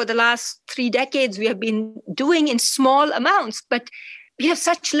that for the last 3 decades we have been doing in small amounts. But we have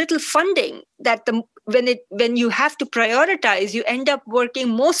such little funding that when you have to prioritize, you end up working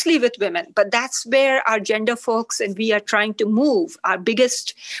mostly with women. But that's where our gender folks and we are trying to move. Our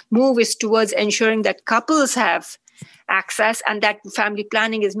biggest move is towards ensuring that couples have access and that family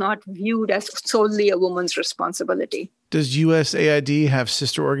planning is not viewed as solely a woman's responsibility. Does USAID have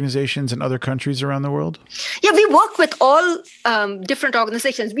sister organizations in other countries around the world? Yeah, we work with all different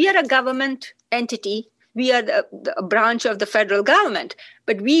organizations. We are a government entity. We are a branch of the federal government,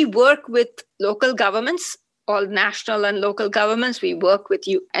 but we work with local governments, all national and local governments. We work with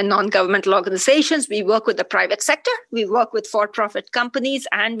and non-governmental organizations. We work with the private sector. We work with for-profit companies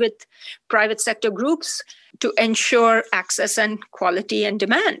and with private sector groups to ensure access and quality and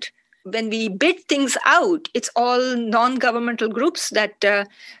demand. When we bid things out, it's all non-governmental groups that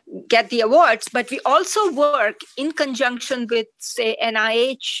get the awards, but we also work in conjunction with, say,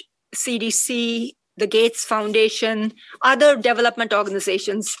 NIH, CDC, the Gates Foundation, other development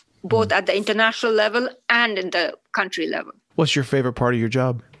organizations, both at the international level and in the country level. What's your favorite part of your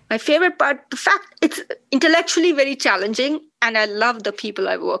job? My favorite part, the fact it's intellectually very challenging, and I love the people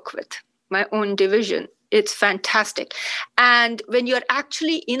I work with, my own division. It's fantastic. And when you're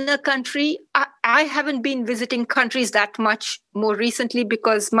actually in a country, I haven't been visiting countries that much more recently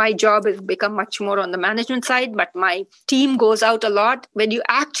because my job has become much more on the management side, but my team goes out a lot. When you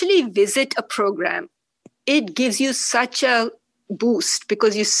actually visit a program, it gives you such a boost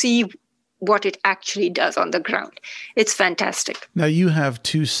because you see what it actually does on the ground. It's fantastic. Now, you have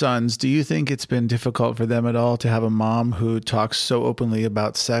 2 sons. Do you think it's been difficult for them at all to have a mom who talks so openly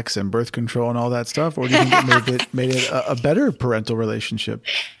about sex and birth control and all that stuff? Or do you think it made it a better parental relationship?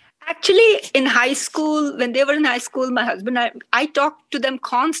 Actually, in high school, when they were in high school, my husband and I talked to them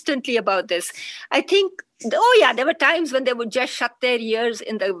constantly about this. I think, there were times when they would just shut their ears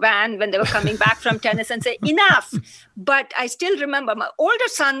in the van when they were coming back from tennis and say, enough. But I still remember my older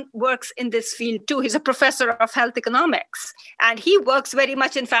son works in this field too. He's a professor of health economics, and he works very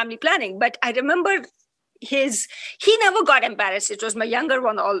much in family planning. But I remember he never got embarrassed. It was my younger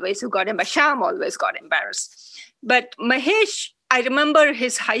one always who got embarrassed. Sham always got embarrassed. But Mahesh, I remember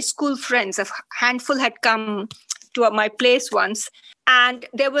his high school friends, a handful had come to my place once. And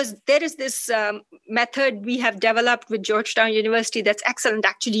there is this method we have developed with Georgetown University that's excellent.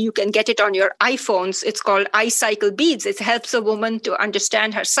 Actually, you can get it on your iPhones. It's called iCycle Beads. It helps a woman to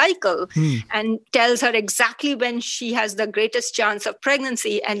understand her cycle and tells her exactly when she has the greatest chance of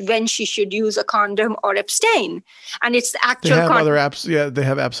pregnancy and when she should use a condom or abstain. And it's the actual. They have other apps. Yeah, they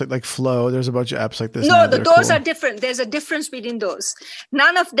have apps like Flow. There's a bunch of apps like this. No, those are different. There's a difference between those.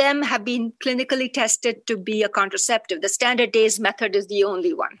 None of them have been clinically tested to be a contraceptive. The standard days method is the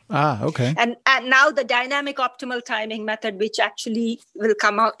only one. Okay. And now the dynamic optimal timing method, which actually will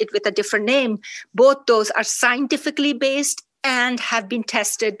come out with a different name, both those are scientifically based and have been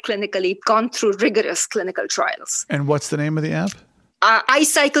tested clinically, gone through rigorous clinical trials. And what's the name of the app?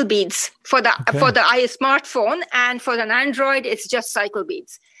 iCycle Beads for the smartphone, and for an Android, it's just Cycle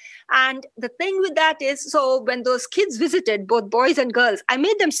Beads. And the thing with that is, so when those kids visited, both boys and girls, I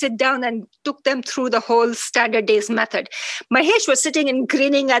made them sit down and took them through the whole standard days method. Mahesh was sitting and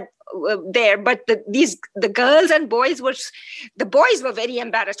grinning at there, but the girls and boys the boys were very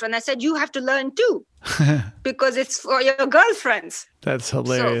embarrassed when I said, you have to learn too, because it's for your girlfriends. That's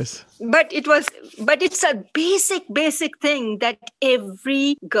hilarious. So, but it's a basic thing that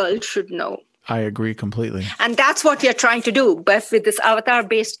every girl should know. I agree completely. And that's what we are trying to do. But with this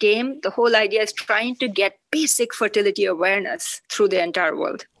avatar-based game, the whole idea is trying to get basic fertility awareness through the entire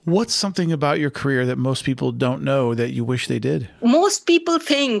world. What's something about your career that most people don't know that you wish they did? Most people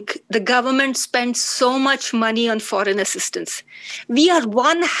think the government spends so much money on foreign assistance. We are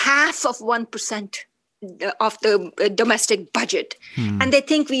 0.5% of 1% of the domestic budget. And they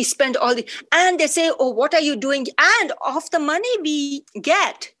think we spend and they say, oh, what are you doing? And of the money we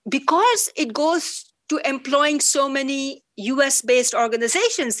get, because it goes to employing so many US-based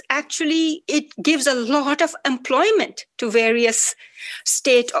organizations, actually it gives a lot of employment to various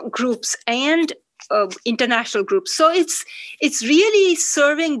state groups and international groups. So it's really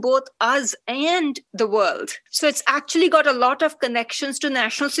serving both us and the world. So it's actually got a lot of connections to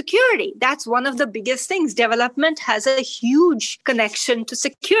national security. That's one of the biggest things. Development has a huge connection to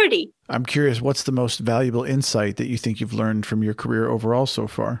security. I'm curious, what's the most valuable insight that you think you've learned from your career overall so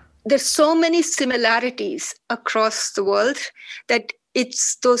far? There's so many similarities across the world that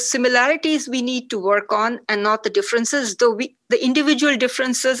it's those similarities we need to work on and not the differences. Though the individual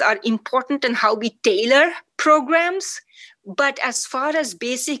differences are important in how we tailor programs, but as far as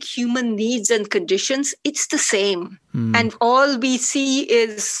basic human needs and conditions, it's the same. And all we see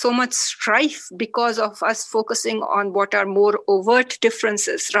is so much strife because of us focusing on what are more overt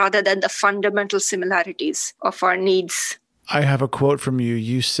differences rather than the fundamental similarities of our needs. I have a quote from you.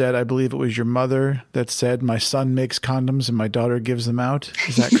 You said, I believe it was your mother that said, my son makes condoms and my daughter gives them out.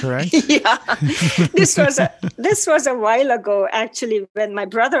 Is that correct? Yeah. This was a while ago, actually, when my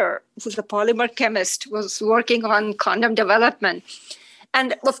brother, who's a polymer chemist, was working on condom development.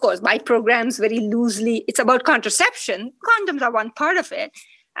 And of course, my program's very loosely, it's about contraception. Condoms are one part of it.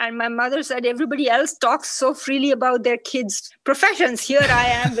 And my mother said, everybody else talks so freely about their kids' professions. Here I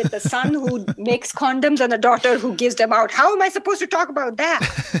am with a son who makes condoms and a daughter who gives them out. How am I supposed to talk about that?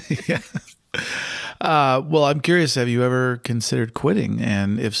 Yeah. Well, I'm curious, have you ever considered quitting?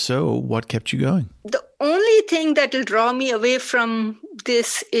 And if so, what kept you going? The only thing that will draw me away from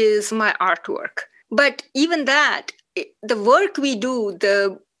this is my artwork. But even that, the work we do,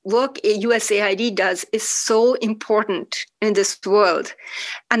 the work USAID does is so important in this world.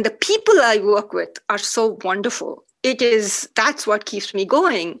 And the people I work with are so wonderful. That's what keeps me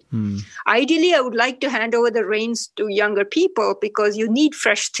going. Ideally, I would like to hand over the reins to younger people because you need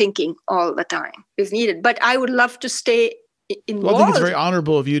fresh thinking all the time if needed. But I would love to stay involved. Well, I think it's very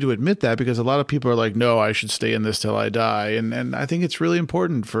honorable of you to admit that, because a lot of people are like, no, I should stay in this till I die. And I think it's really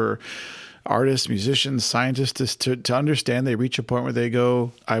important for artists, musicians, scientists to understand they reach a point where they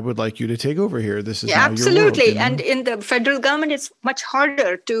go, I would like you to take over here. This is now absolutely. Your world, you know? And in the federal government, it's much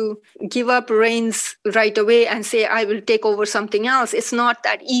harder to give up reins right away and say, I will take over something else. It's not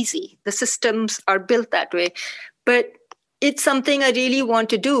that easy. The systems are built that way. But it's something I really want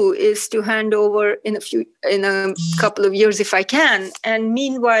to do, is to hand over in a couple of years if I can. And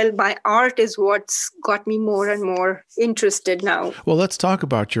meanwhile, my art is what's got me more and more interested now. Well, let's talk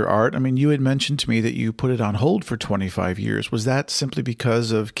about your art. I mean, you had mentioned to me that you put it on hold for 25 years. Was that simply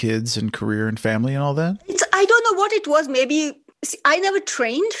because of kids and career and family and all that? I don't know what it was. Maybe I never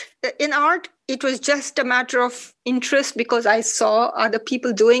trained in art. It was just a matter of interest because I saw other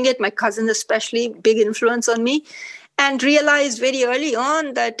people doing it, my cousin especially, big influence on me, and realized very early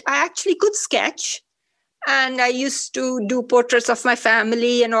on that I actually could sketch. And I used to do portraits of my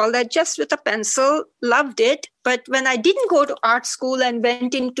family and all that just with a pencil, loved it. But when I didn't go to art school and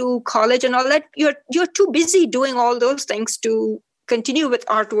went into college and all that, you're too busy doing all those things to continue with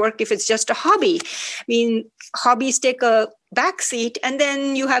artwork if it's just a hobby. I mean, hobbies take a backseat, and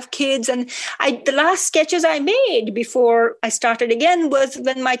then you have kids. And the last sketches I made before I started again was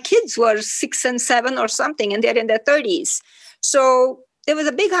when my kids were 6 and 7 or something, and they're in their 30s. So there was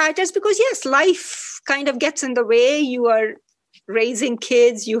a big hiatus because, yes, life kind of gets in the way. You are raising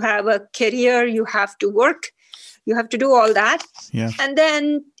kids, you have a career, you have to work, you have to do all that. Yeah. And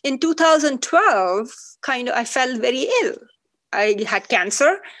then in 2012, I fell very ill. I had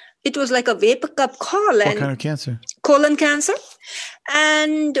cancer. It was like a wake-up call. What kind of cancer? Colon cancer.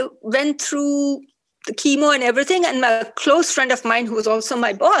 And went through the chemo and everything. And a close friend of mine, who was also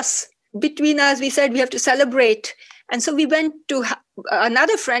my boss, between us, we said we have to celebrate. And so we went to,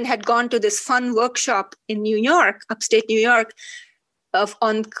 another friend had gone to this fun workshop in New York, upstate New York,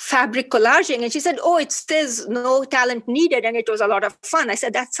 on fabric collaging. And she said, oh, it says no talent needed. And it was a lot of fun. I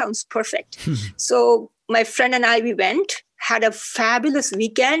said, that sounds perfect. So my friend and I, we went, had a fabulous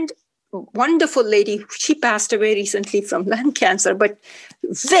weekend. Wonderful lady. She passed away recently from lung cancer, but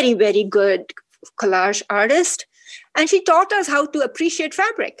very, very good collage artist. And she taught us how to appreciate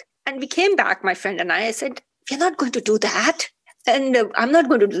fabric. And we came back, my friend and I said, we're not going to do that. And I'm not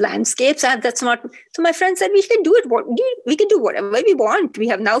going to do landscapes. That's not. So my friend said, we can do it. We can do whatever we want. We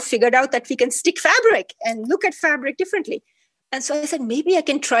have now figured out that we can stick fabric and look at fabric differently. And so I said, maybe I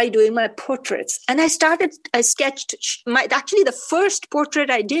can try doing my portraits. And I sketched actually the first portrait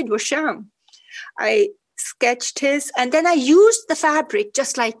I did was Shyam. I sketched his, and then I used the fabric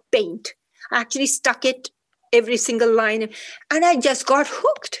just like paint. I actually stuck it every single line, and I just got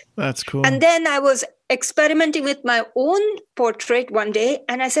hooked. That's cool. And then I was experimenting with my own portrait one day,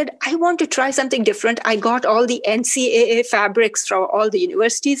 and I said, I want to try something different. I got all the NCAA fabrics from all the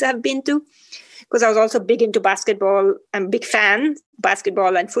universities I've been to, because I was also big into basketball. I'm a big fan,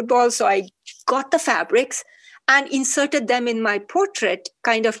 basketball and football. So I got the fabrics and inserted them in my portrait,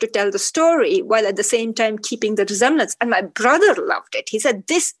 kind of to tell the story, while at the same time keeping the resemblance. And my brother loved it. He said,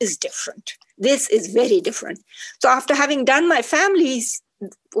 this is different. This is very different. So after having done my family's,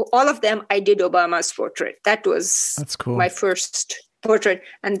 all of them, I did Obama's portrait. That's cool. My first portrait.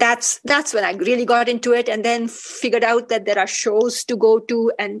 And that's when I really got into it, and then figured out that there are shows to go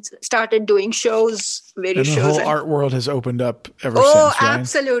to and started doing shows, various shows. And the whole art world has opened up ever since, right?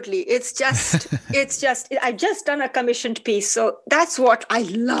 Absolutely. It's just, I've just done a commissioned piece. So that's what I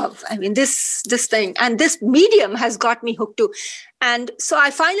love. I mean, this thing, and this medium has got me hooked too. And so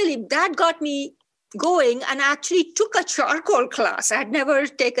that got me going, and I actually took a charcoal class. I had never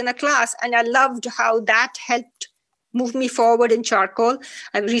taken a class, and I loved how that helped move me forward in charcoal.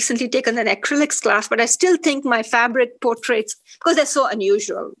 I've recently taken an acrylics class, but I still think my fabric portraits, because they're so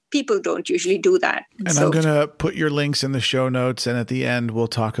unusual, people don't usually do that. And so, I'm going to put your links in the show notes, and at the end, we'll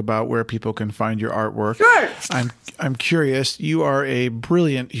talk about where people can find your artwork. Sure. I'm curious. You are a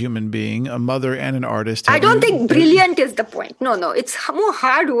brilliant human being, a mother and an artist. I don't think brilliant is the point. No, it's more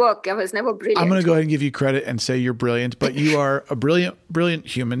hard work. I was never brilliant. I'm going to go ahead and give you credit and say you're brilliant, but you are a brilliant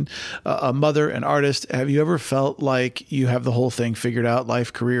human, a mother, an artist. Have you ever felt like you have the whole thing figured out,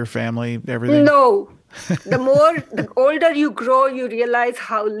 life, career, family, everything? No. The older you grow, you realize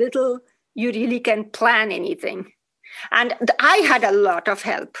how little you really can plan anything. And I had a lot of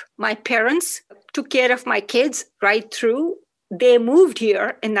help. My parents took care of my kids right through. They moved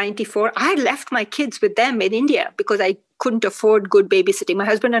here in 94. I left my kids with them in India because I couldn't afford good babysitting. My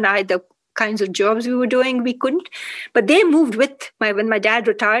husband and I, the kinds of jobs we were doing, we couldn't. But they moved when my dad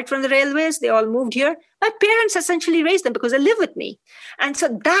retired from the railways, they all moved here. My parents essentially raised them because they live with me. And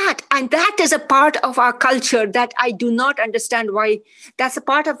so that is a part of our culture that I do not understand why. That's a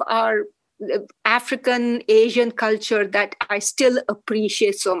part of our African, Asian culture that I still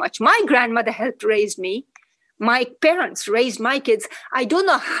appreciate so much. My grandmother helped raise me. my parents raised my kids. I don't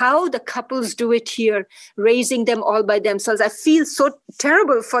know how the couples do it here, raising them all by themselves. I feel so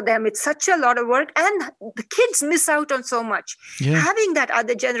terrible for them. It's such a lot of work, and the kids miss out on so much. Yeah. Having that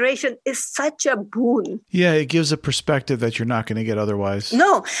other generation is such a boon. Yeah, it gives a perspective that you're not going to get otherwise.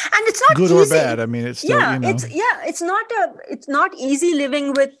 No, and it's not good easy. or bad. I mean, it's still, it's not easy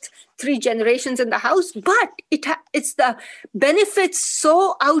living with 3 generations in the house, but it's the benefits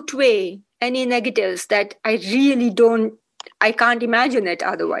so outweigh any negatives that I can't imagine it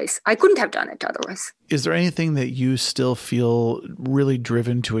otherwise. I couldn't have done it otherwise. Is there anything that you still feel really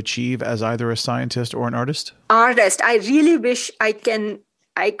driven to achieve as either a scientist or an artist? Artist. I really wish I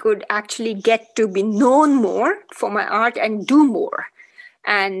could actually get to be known more for my art and do more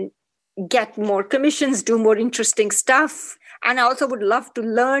and get more commissions, do more interesting stuff. And I also would love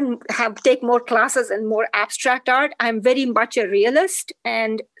to take more classes in more abstract art. I'm very much a realist,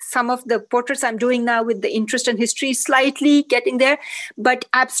 and some of the portraits I'm doing now with the interest in history is slightly getting there. But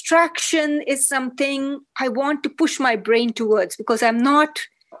abstraction is something I want to push my brain towards because I'm not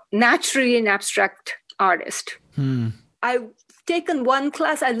naturally an abstract artist. I've taken one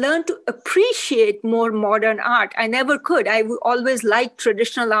class. I learned to appreciate more modern art. I never could. I always liked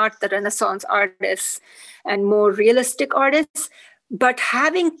traditional art, the Renaissance artists, and more realistic artists. But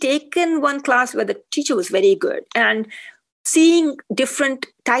having taken one class where the teacher was very good and seeing different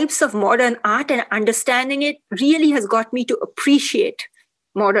types of modern art and understanding it really has got me to appreciate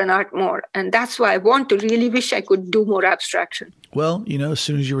modern art more. And that's why I really wish I could do more abstraction. Well, as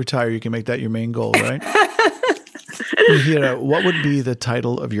soon as you retire, you can make that your main goal, right? Mihira, what would be the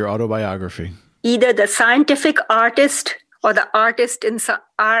title of your autobiography? Either The Scientific Artist or The Artist in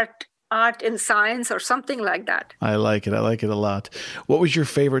Art in Science or something like that. I like it. I like it a lot. What was your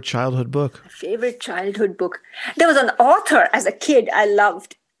favorite childhood book? Favorite childhood book? There was an author as a kid I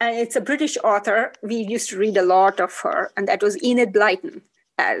loved, and it's a British author. We used to read a lot of her, and that was Enid Blyton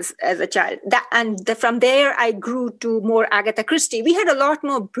as a child. From there, I grew to more Agatha Christie. We had a lot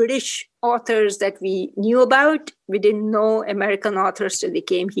more British authors that we knew about. We didn't know American authors till they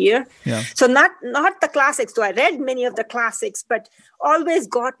came here. Yeah. So not the classics. So I read many of the classics, but always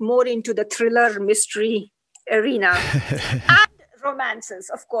got more into the thriller mystery arena. And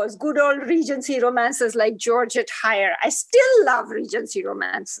romances, of course, good old Regency romances like Georgette Heyer. I still love Regency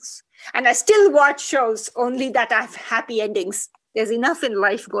romances. And I still watch shows only that have happy endings. There's enough in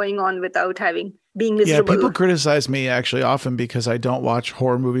life going on without being miserable. Yeah, people criticize me actually often because I don't watch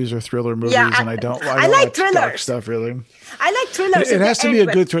horror movies or thriller movies, and I don't like thrillers. Dark stuff really. I like thrillers. It has to be a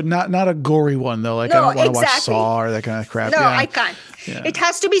good thriller, not a gory one though. Like I don't want to watch Saw or that kind of crap. No, yeah. I can't. Yeah. It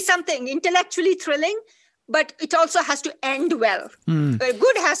has to be something intellectually thrilling, but it also has to end well.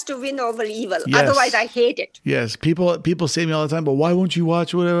 Good has to win over evil. Yes. Otherwise, I hate it. Yes. People say to me all the time, but why won't you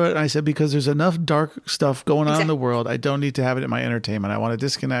watch whatever? And I said, because there's enough dark stuff going on in the world. I don't need to have it in my entertainment. I want to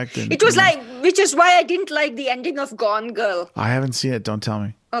disconnect. It was which is why I didn't like the ending of Gone Girl. I haven't seen it. Don't tell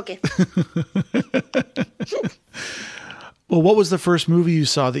me. Okay. Well, what was the first movie you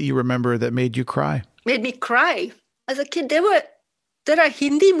saw that you remember that made you cry? Made me cry? As a kid, there are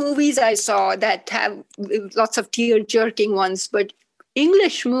Hindi movies I saw that have lots of tear-jerking ones, but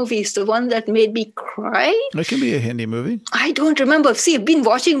English movies, the one that made me cry? It can be a Hindi movie. I don't remember. See, I've been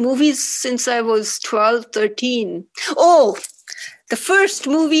watching movies since I was 12, 13. Oh, the first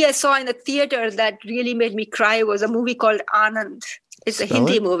movie I saw in the theater that really made me cry was a movie called Anand. It's a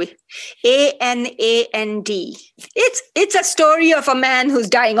Hindi movie. Anand. It's a story of a man who's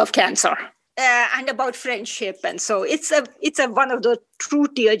dying of cancer. And about friendship, and so it's a one of the true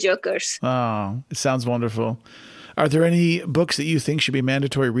tearjerkers. Oh, it sounds wonderful. Are there any books that you think should be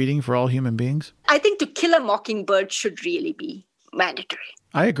mandatory reading for all human beings? I think To Kill a Mockingbird should really be mandatory.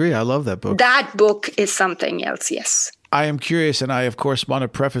 I agree. I love that book. That book is something else, yes. I am curious, and I, of course, want to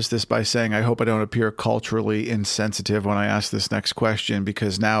preface this by saying I hope I don't appear culturally insensitive when I ask this next question,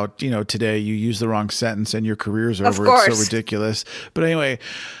 because now, today you use the wrong sentence and your career's over. Of course. It's so ridiculous. But anyway,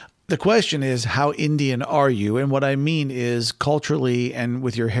 the question is, how Indian are you? And what I mean is, culturally and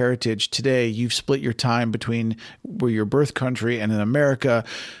with your heritage today, you've split your time between where your birth country and in America.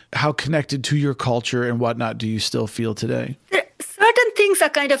 How connected to your culture and whatnot do you still feel today? Certain things are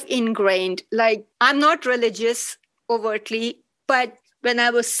kind of ingrained. Like, I'm not religious overtly, but when I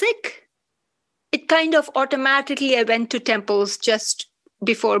was sick, it kind of automatically, I went to temples just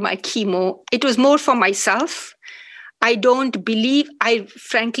before my chemo. It was more for myself. I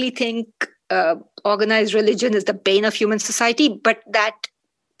frankly think organized religion is the bane of human society, but that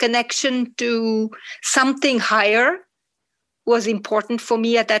connection to something higher was important for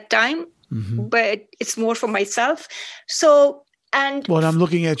me at that time, but it's more for myself. So And Well, I'm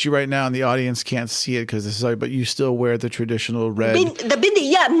looking at you right now, and the audience can't see it because this is, but you still wear the traditional red. the bindi,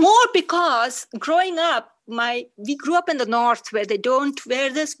 yeah, more because growing up, we grew up in the north where they don't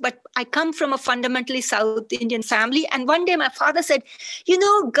wear this, but I come from a fundamentally South Indian family. And one day my father said,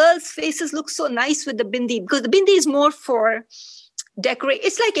 girls' faces look so nice with the bindi, because the bindi is more for decorate.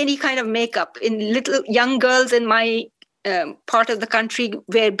 It's like any kind of makeup. In little young girls in my part of the country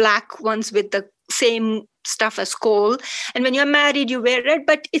wear black ones with the same stuff as kohl, and when you're married you wear red,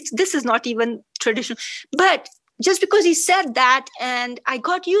 but this is not even traditional. But just because he said that, and I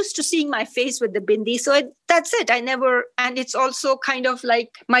got used to seeing my face with the bindi, so that's it. And it's also kind of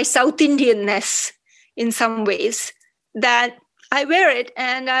like my South Indianness in some ways, that I wear it,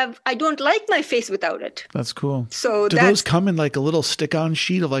 and I don't like my face without it. That's cool. So do those come in like a little stick-on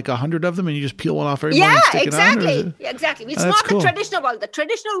sheet of like 100 of them, and you just peel one off every morning and stick exactly. it on? Exactly. It's that's not cool. The traditional one. The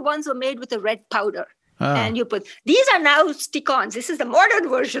traditional ones were made with a red powder. And you put, these are now stick-ons. This is the modern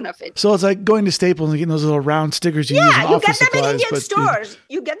version of it. So it's like going to Staples and getting those little round stickers you use in office supplies. Yeah, you get them in Indian stores.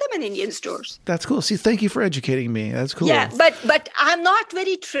 You get them in Indian stores. That's cool. See, thank you for educating me. That's cool. Yeah, but I'm not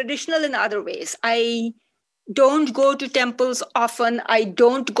very traditional in other ways. I don't go to temples often. I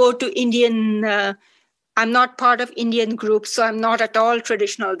don't go to Indian, I'm not part of Indian groups, so I'm not at all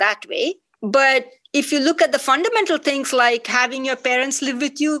traditional that way. But if you look at the fundamental things like having your parents live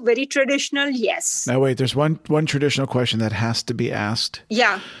with you, very traditional, yes. Now, wait, there's one traditional question that has to be asked.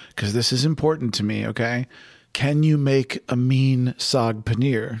 Yeah. Because this is important to me, okay? Can you make a mean saag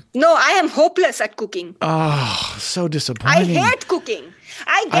paneer? No, I am hopeless at cooking. Oh, so disappointing. I hate cooking.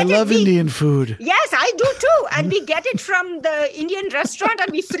 I love Indian food. Yes, I do too. And we get it from the Indian restaurant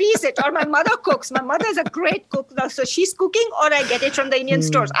and we freeze it. Or my mother cooks. My mother is a great cook. So she's cooking, or I get it from the Indian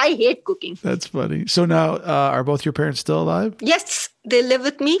stores. I hate cooking. That's funny. So now, are both your parents still alive? Yes, they live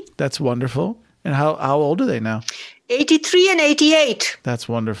with me. That's wonderful. And how old are they now? 83 and 88. That's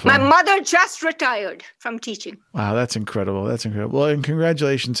wonderful. My mother just retired from teaching. Wow, that's incredible. That's incredible. Well, and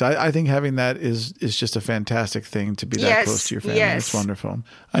congratulations. I think having that is just a fantastic thing to be that close to your family. Yes. That's wonderful.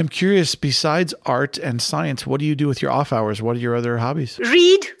 I'm curious, besides art and science, what do you do with your off hours? What are your other hobbies?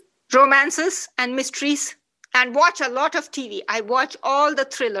 Read romances and mysteries and watch a lot of TV. I watch all the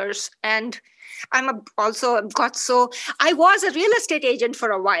thrillers, and I was a real estate agent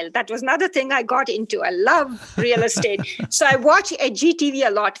for a while. That was another thing I got into. I love real estate. So I watch HGTV a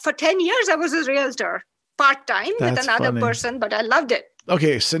lot. For 10 years, I was a realtor, part-time with another person, but I loved it.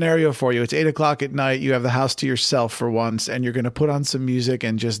 Okay, scenario for you. It's 8:00 at night. You have the house to yourself for once, and you're going to put on some music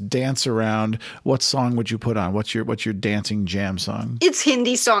and just dance around. What song would you put on? What's your dancing jam song? It's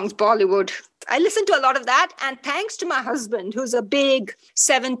Hindi songs, Bollywood. I listen to a lot of that. And thanks to my husband, who's a big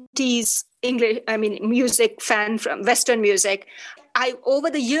 70s music fan from Western music.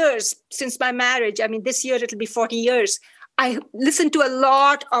 Over the years, since my marriage, this year it'll be 40 years, I listened to a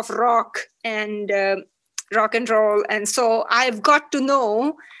lot of rock and roll. And so I've got to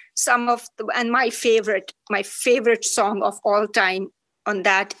know some of my favorite song of all time on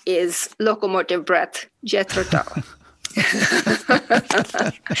that is Locomotive Breath, Jethro Tull.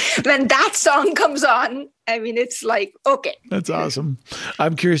 When that song comes on, it's like, okay. That's awesome.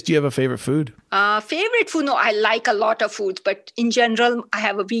 I'm curious, do you have a favorite food? Favorite food? No, I like a lot of foods, but in general, I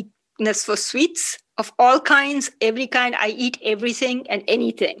have a weakness for sweets of all kinds, every kind. I eat everything and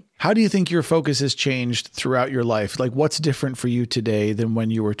anything. How do you think your focus has changed throughout your life? Like, what's different for you today than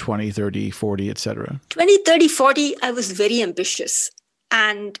when you were 20, 30, 40, etc.? 20, 30, 40, I was very ambitious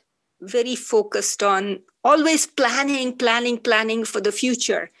and very focused on always planning for the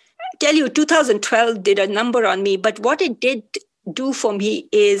future. I tell you, 2012 did a number on me, but what it did do for me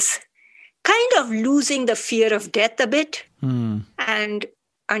is kind of losing the fear of death a bit and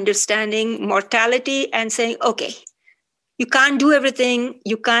understanding mortality and saying, okay, you can't do everything,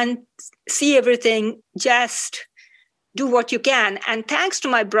 you can't see everything, just do what you can. And thanks to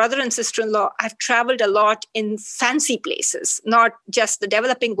my brother and sister-in-law, I've traveled a lot in fancy places, not just the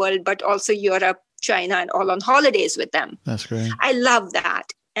developing world, but also Europe, China, and all on holidays with them. That's great. I love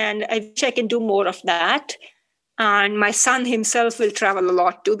that. And I wish I can do more of that. And my son himself will travel a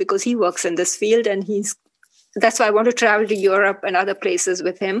lot too, because he works in this field. And that's why I want to travel to Europe and other places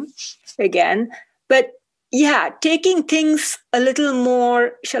with him again. But yeah, taking things a little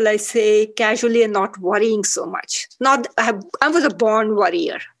more, shall I say, casually and not worrying so much. I was a born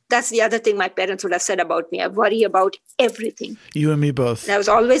worrier. That's the other thing my parents would have said about me. I worry about everything. You and me both. And I was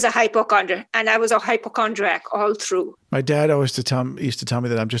always a hypochondriac, and I was a hypochondriac all through. My dad always used to tell me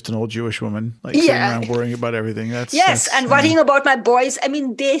that I'm just an old Jewish woman, like sitting around worrying about everything. That's worrying about my boys. I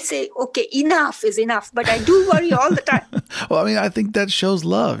mean, they say, okay, enough is enough, but I do worry all the time. Well, I mean, I think that shows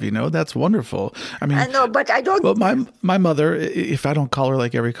love, that's wonderful. I mean, I know, but I don't. Well, my mother, if I don't call her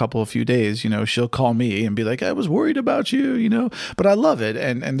like every couple of few days, she'll call me and be like, I was worried about you, but I love it.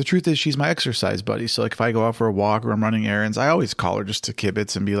 And the truth is she's my exercise buddy. So like if I go out for a walk or I'm running errands, I always call her just to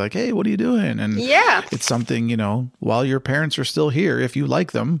kibitz and be like, hey, what are you doing? And it's something, while your parents are still here, if you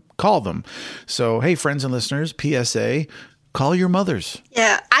like them, call them. So, hey, friends and listeners, PSA, call your mothers.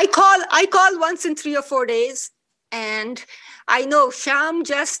 Yeah, I call once in 3 or 4 days. And I know Sham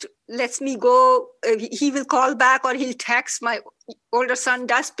just lets me go. He will call back or he'll text. My older son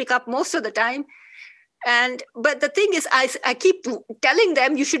does pick up most of the time. But the thing is, I keep telling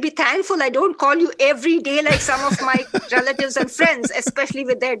them, you should be thankful I don't call you every day like some of my relatives and friends, especially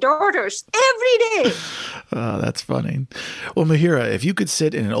with their daughters. Every day. Oh, that's funny. Well, Mihira, if you could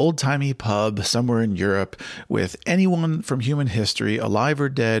sit in an old-timey pub somewhere in Europe with anyone from human history, alive or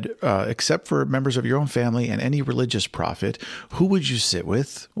dead, except for members of your own family and any religious prophet, who would you sit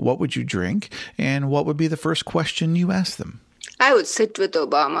with? What would you drink? And what would be the first question you ask them? I would sit with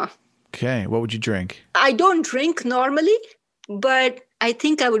Obama. Okay. What would you drink? I don't drink normally, but I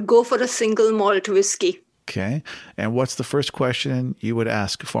think I would go for a single malt whiskey. Okay. And what's the first question you would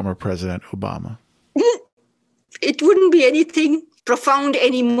ask former President Obama? It wouldn't be anything profound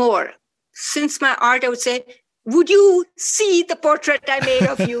anymore. Since my art, I would say, would you see the portrait I made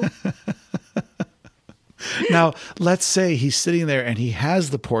of you? Now, let's say he's sitting there and he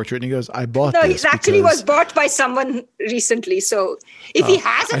has the portrait and he goes, I bought this. No, it actually was bought by someone recently. So if he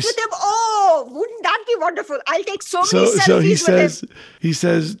has it with him, wouldn't that be wonderful? I'll take so many selfies with him. He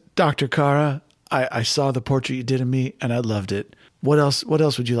says, Dr. Kara, I saw the portrait you did of me and I loved it. What else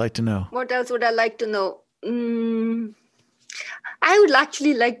would you like to know? What else would I like to know? I would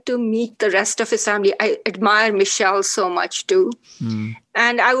actually like to meet the rest of his family. I admire Michelle so much too.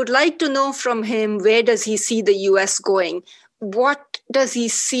 And I would like to know from him, where does he see the US going? What does he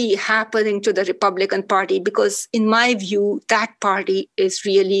see happening to the Republican Party? Because in my view, that party is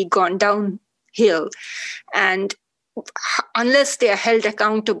really gone downhill. And unless they are held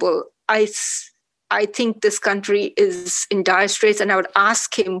accountable, I think this country is in dire straits. And I would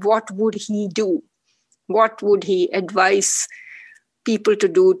ask him, what would he do? What would he advise people to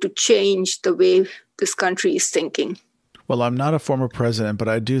do to change the way this country is thinking? Well, I'm not a former president, but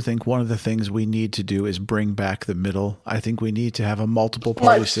I do think one of the things we need to do is bring back the middle. I think we need to have a multiple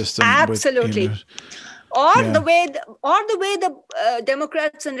party system. Absolutely. The way the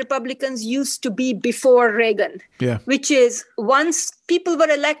Democrats and Republicans used to be before Reagan, which is once people were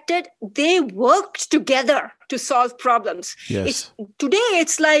elected, they worked together to solve problems. Yes. Today,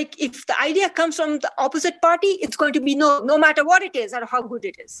 it's like if the idea comes from the opposite party, it's going to be no matter what it is or how good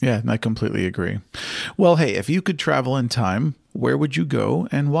it is. Yeah, I completely agree. Well, hey, if you could travel in time, where would you go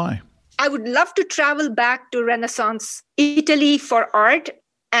and why? I would love to travel back to Renaissance Italy for art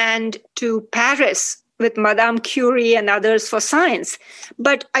and to Paris with Madame Curie and others for science.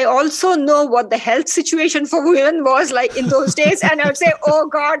 But I also know what the health situation for women was like in those days. And I would say, oh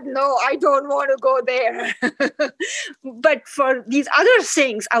God, no, I don't want to go there. But for these other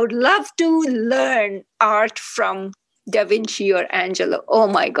things, I would love to learn art from Da Vinci or Angelo. Oh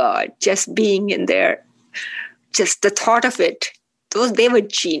my God, just being in there, just the thought of it, they were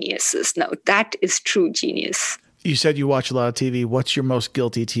geniuses. Now that is true genius. You said you watch a lot of TV. What's your most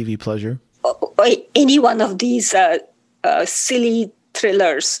guilty TV pleasure? Any one of these silly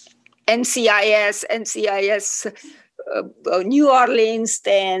thrillers, NCIS, New Orleans,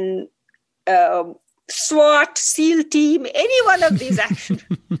 then SWAT, SEAL Team, any one of these action,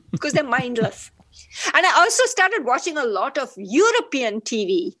 because they're mindless. And I also started watching a lot of European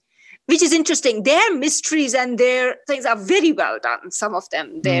TV, which is interesting. Their mysteries and their things are very well done. Some of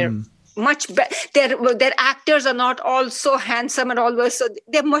them, they're much better. Their actors are not all so handsome and always, so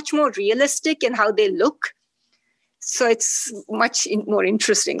they're much more realistic in how they look. So it's much more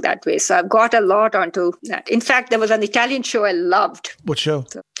interesting that way. So I've got a lot onto that. In fact, there was an Italian show I loved. What show?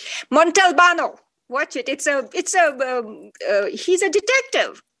 Montalbano. Watch it. He's a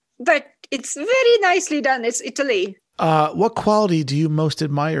detective, but it's very nicely done. It's Italy. What quality do you most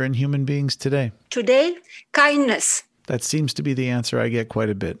admire in human beings today? Today, kindness. That seems to be the answer I get quite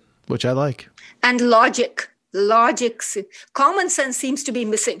a bit, which I like. And logic. Common sense seems to be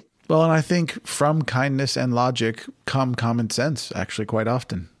missing. Well, and I think from kindness and logic come common sense, actually, quite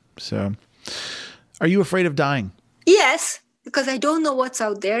often. So, are you afraid of dying? Yes, because I don't know what's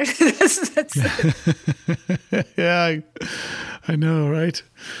out there. Yeah. I know, right?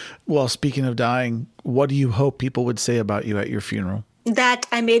 Well, speaking of dying, what do you hope people would say about you at your funeral? That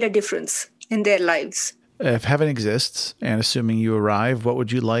I made a difference in their lives. If heaven exists, and assuming you arrive, what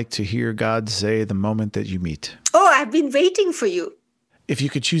would you like to hear God say the moment that you meet? Oh, I've been waiting for you. If you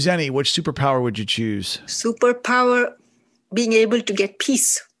could choose any, which superpower would you choose? Superpower, being able to get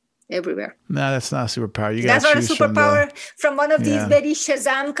peace everywhere. No, that's not a superpower. That's not a superpower from one of these very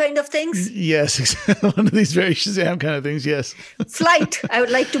Shazam kind of things? Yes, one of these very Shazam kind of things, yes. Flight. I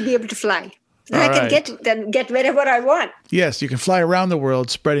would like to be able to fly. I can get wherever I want. Yes, you can fly around the world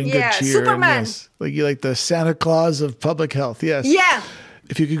spreading good cheer. Superman. Yes, like the Santa Claus of public health. Yes. Yeah.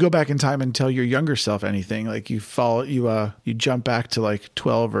 If you could go back in time and tell your younger self anything, like you jump back to like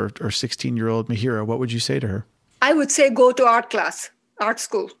 12 or 16-year-old Mihira, what would you say to her? I would say go to art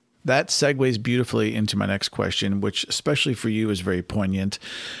school. That segues beautifully into my next question, which especially for you is very poignant.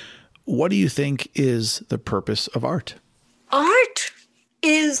 What do you think is the purpose of art? Art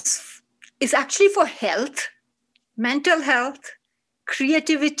is actually for health, mental health,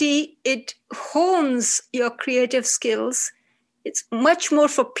 creativity. It hones your creative skills. It's much more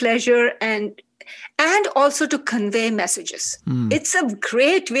for pleasure and also to convey messages. It's a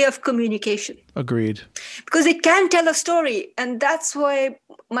great way of communication. Agreed. Because it can tell a story. And that's why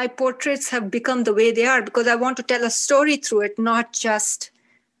my portraits have become the way they are, because I want to tell a story through it, not just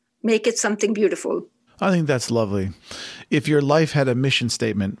make it something beautiful. I think that's lovely. If your life had a mission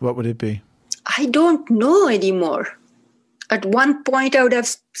statement, what would it be? I don't know anymore. At one point, I would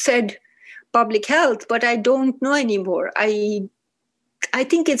have said public health, but I don't know anymore. I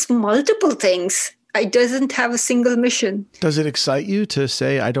think it's multiple things. It doesn't have a single mission. Does it excite you to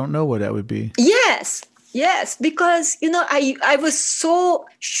say, I don't know what that would be? Yes, because, I was so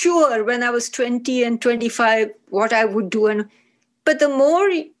sure when I was 20 and 25 what I would do. But the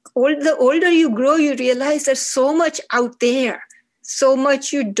older you grow, you realize there's so much out there. So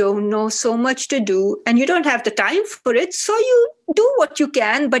much you don't know, so much to do, and you don't have the time for it. So you do what you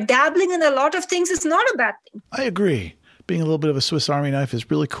can, but dabbling in a lot of things is not a bad thing. I agree. Being a little bit of a Swiss Army knife is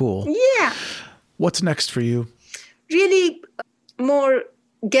really cool. Yeah. What's next for you? Really more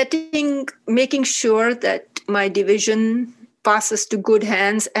making sure that my division passes to good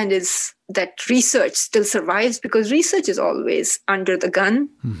hands and that research still survives, because research is always under the gun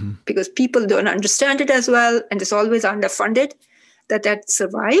because people don't understand it as well and it's always underfunded. That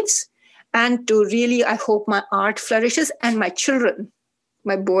survives, and to really, I hope my art flourishes and my children,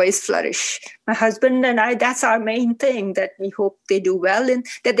 my boys flourish. My husband and I, that's our main thing, that we hope they do well and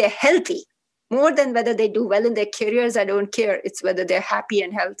that they're healthy. More than whether they do well in their careers, I don't care. It's whether they're happy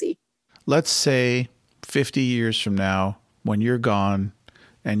and healthy. Let's say 50 years from now, when you're gone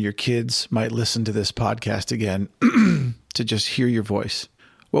and your kids might listen to this podcast again to just hear your voice,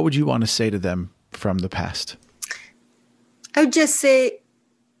 what would you want to say to them from the past? I would just say,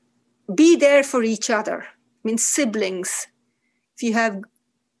 be there for each other. I mean, siblings. If you have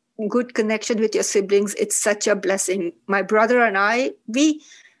good connection with your siblings, it's such a blessing. My brother and I, we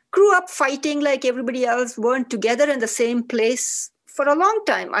grew up fighting like everybody else, weren't together in the same place for a long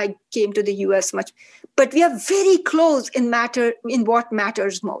time. I came to the US much, but we are very close in what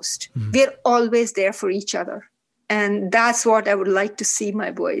matters most. We're always there for each other. And that's what I would like to see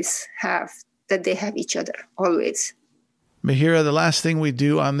my boys have, that they have each other always. Mihira, the last thing we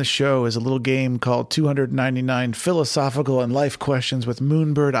do on the show is a little game called 299 Philosophical and Life Questions with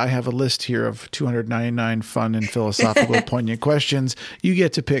Moonbird. I have a list here of 299 fun and philosophical poignant questions. You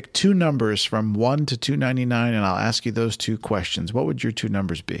get to pick two numbers from 1 to 299, and I'll ask you those two questions. What would your two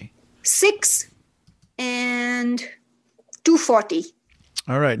numbers be? 6 and 240.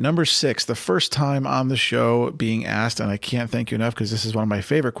 All right, number 6, the first time on the show being asked, and I can't thank you enough because this is one of my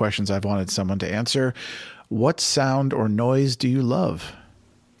favorite questions I've wanted someone to answer. What sound or noise do you love?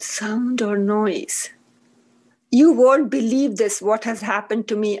 Sound or noise? You won't believe this, what has happened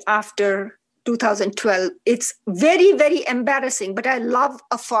to me after 2012. It's very, very embarrassing, but I love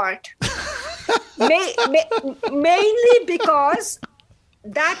a fart. Mainly because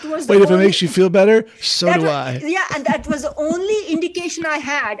that was Wait, if it makes you feel better, so do I. Yeah, and that was the only indication I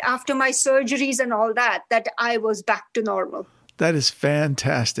had after my surgeries and all that I was back to normal. That is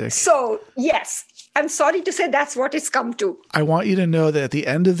fantastic. So, yes. I'm sorry to say that's what it's come to. I want you to know that at the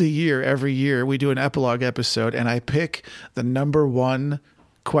end of the year, every year, we do an epilogue episode, and I pick the number one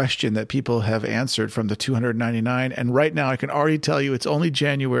question that people have answered from the 299. And right now, I can already tell you it's only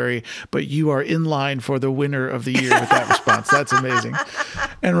January, but you are in line for the winner of the year with that response. That's amazing.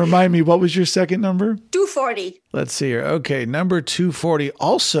 And remind me, what was your second number? 240. Let's see here. Okay, number 240,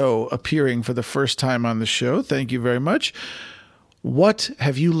 also appearing for the first time on the show. Thank you very much. What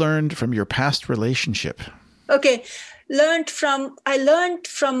have you learned from your past relationship? Okay, learned from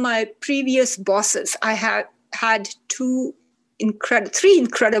my previous bosses. I had three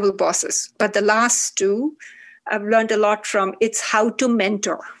incredible bosses, but the last two I've learned a lot from. It's how to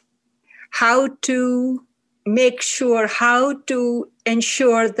mentor, how to make sure, how to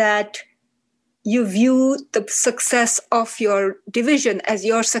ensure that you view the success of your division as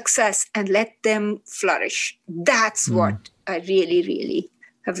your success and let them flourish. That's what I really, really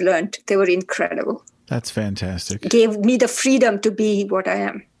have learned. They were incredible. That's fantastic. Gave me the freedom to be what I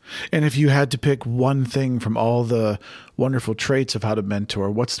am. And if you had to pick one thing from all the wonderful traits of how to mentor,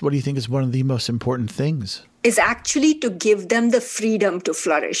 what do you think is one of the most important things? Is actually to give them the freedom to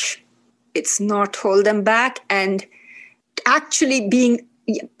flourish. It's not hold them back, and actually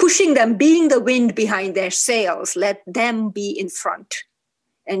pushing them, being the wind behind their sails. Let them be in front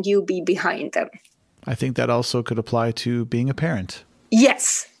and you be behind them. I think that also could apply to being a parent.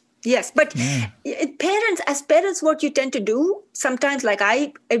 Yes. But parents, what you tend to do sometimes, like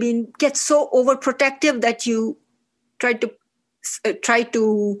I get so overprotective that you try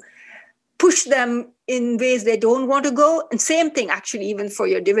to push them in ways they don't want to go. And same thing, actually, even for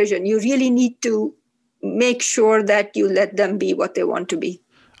your division, you really need to make sure that you let them be what they want to be.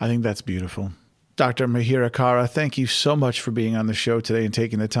 I think that's beautiful. Dr. Mihira Kara, thank you so much for being on the show today and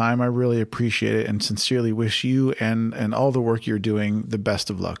taking the time. I really appreciate it and sincerely wish you and all the work you're doing the best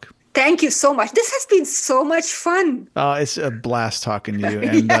of luck. Thank you so much. This has been so much fun. It's a blast talking to you.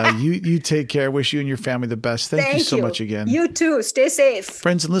 And you take care. Wish you and your family the best. Thank you so much again. You too. Stay safe.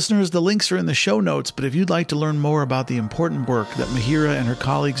 Friends and listeners, the links are in the show notes. But if you'd like to learn more about the important work that Mihira and her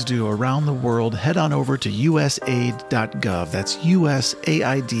colleagues do around the world, head on over to usaid.gov. That's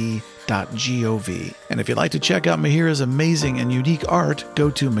USAID.gov. And if you'd like to check out Mihira's amazing and unique art, go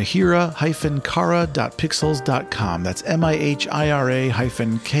to mihira-kara.pixels.com. That's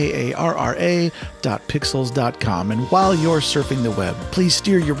MIHIRA-KARRA.pixels.com. And while you're surfing the web, please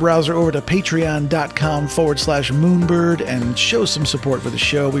steer your browser over to patreon.com/Moonbird and show some support for the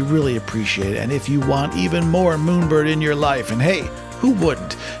show. We really appreciate it. And if you want even more Moonbird in your life, and hey, who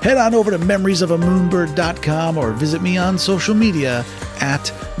wouldn't? Head on over to memoriesofamoonbird.com or visit me on social media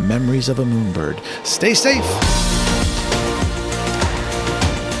at Memories of a Moonbird. Stay safe.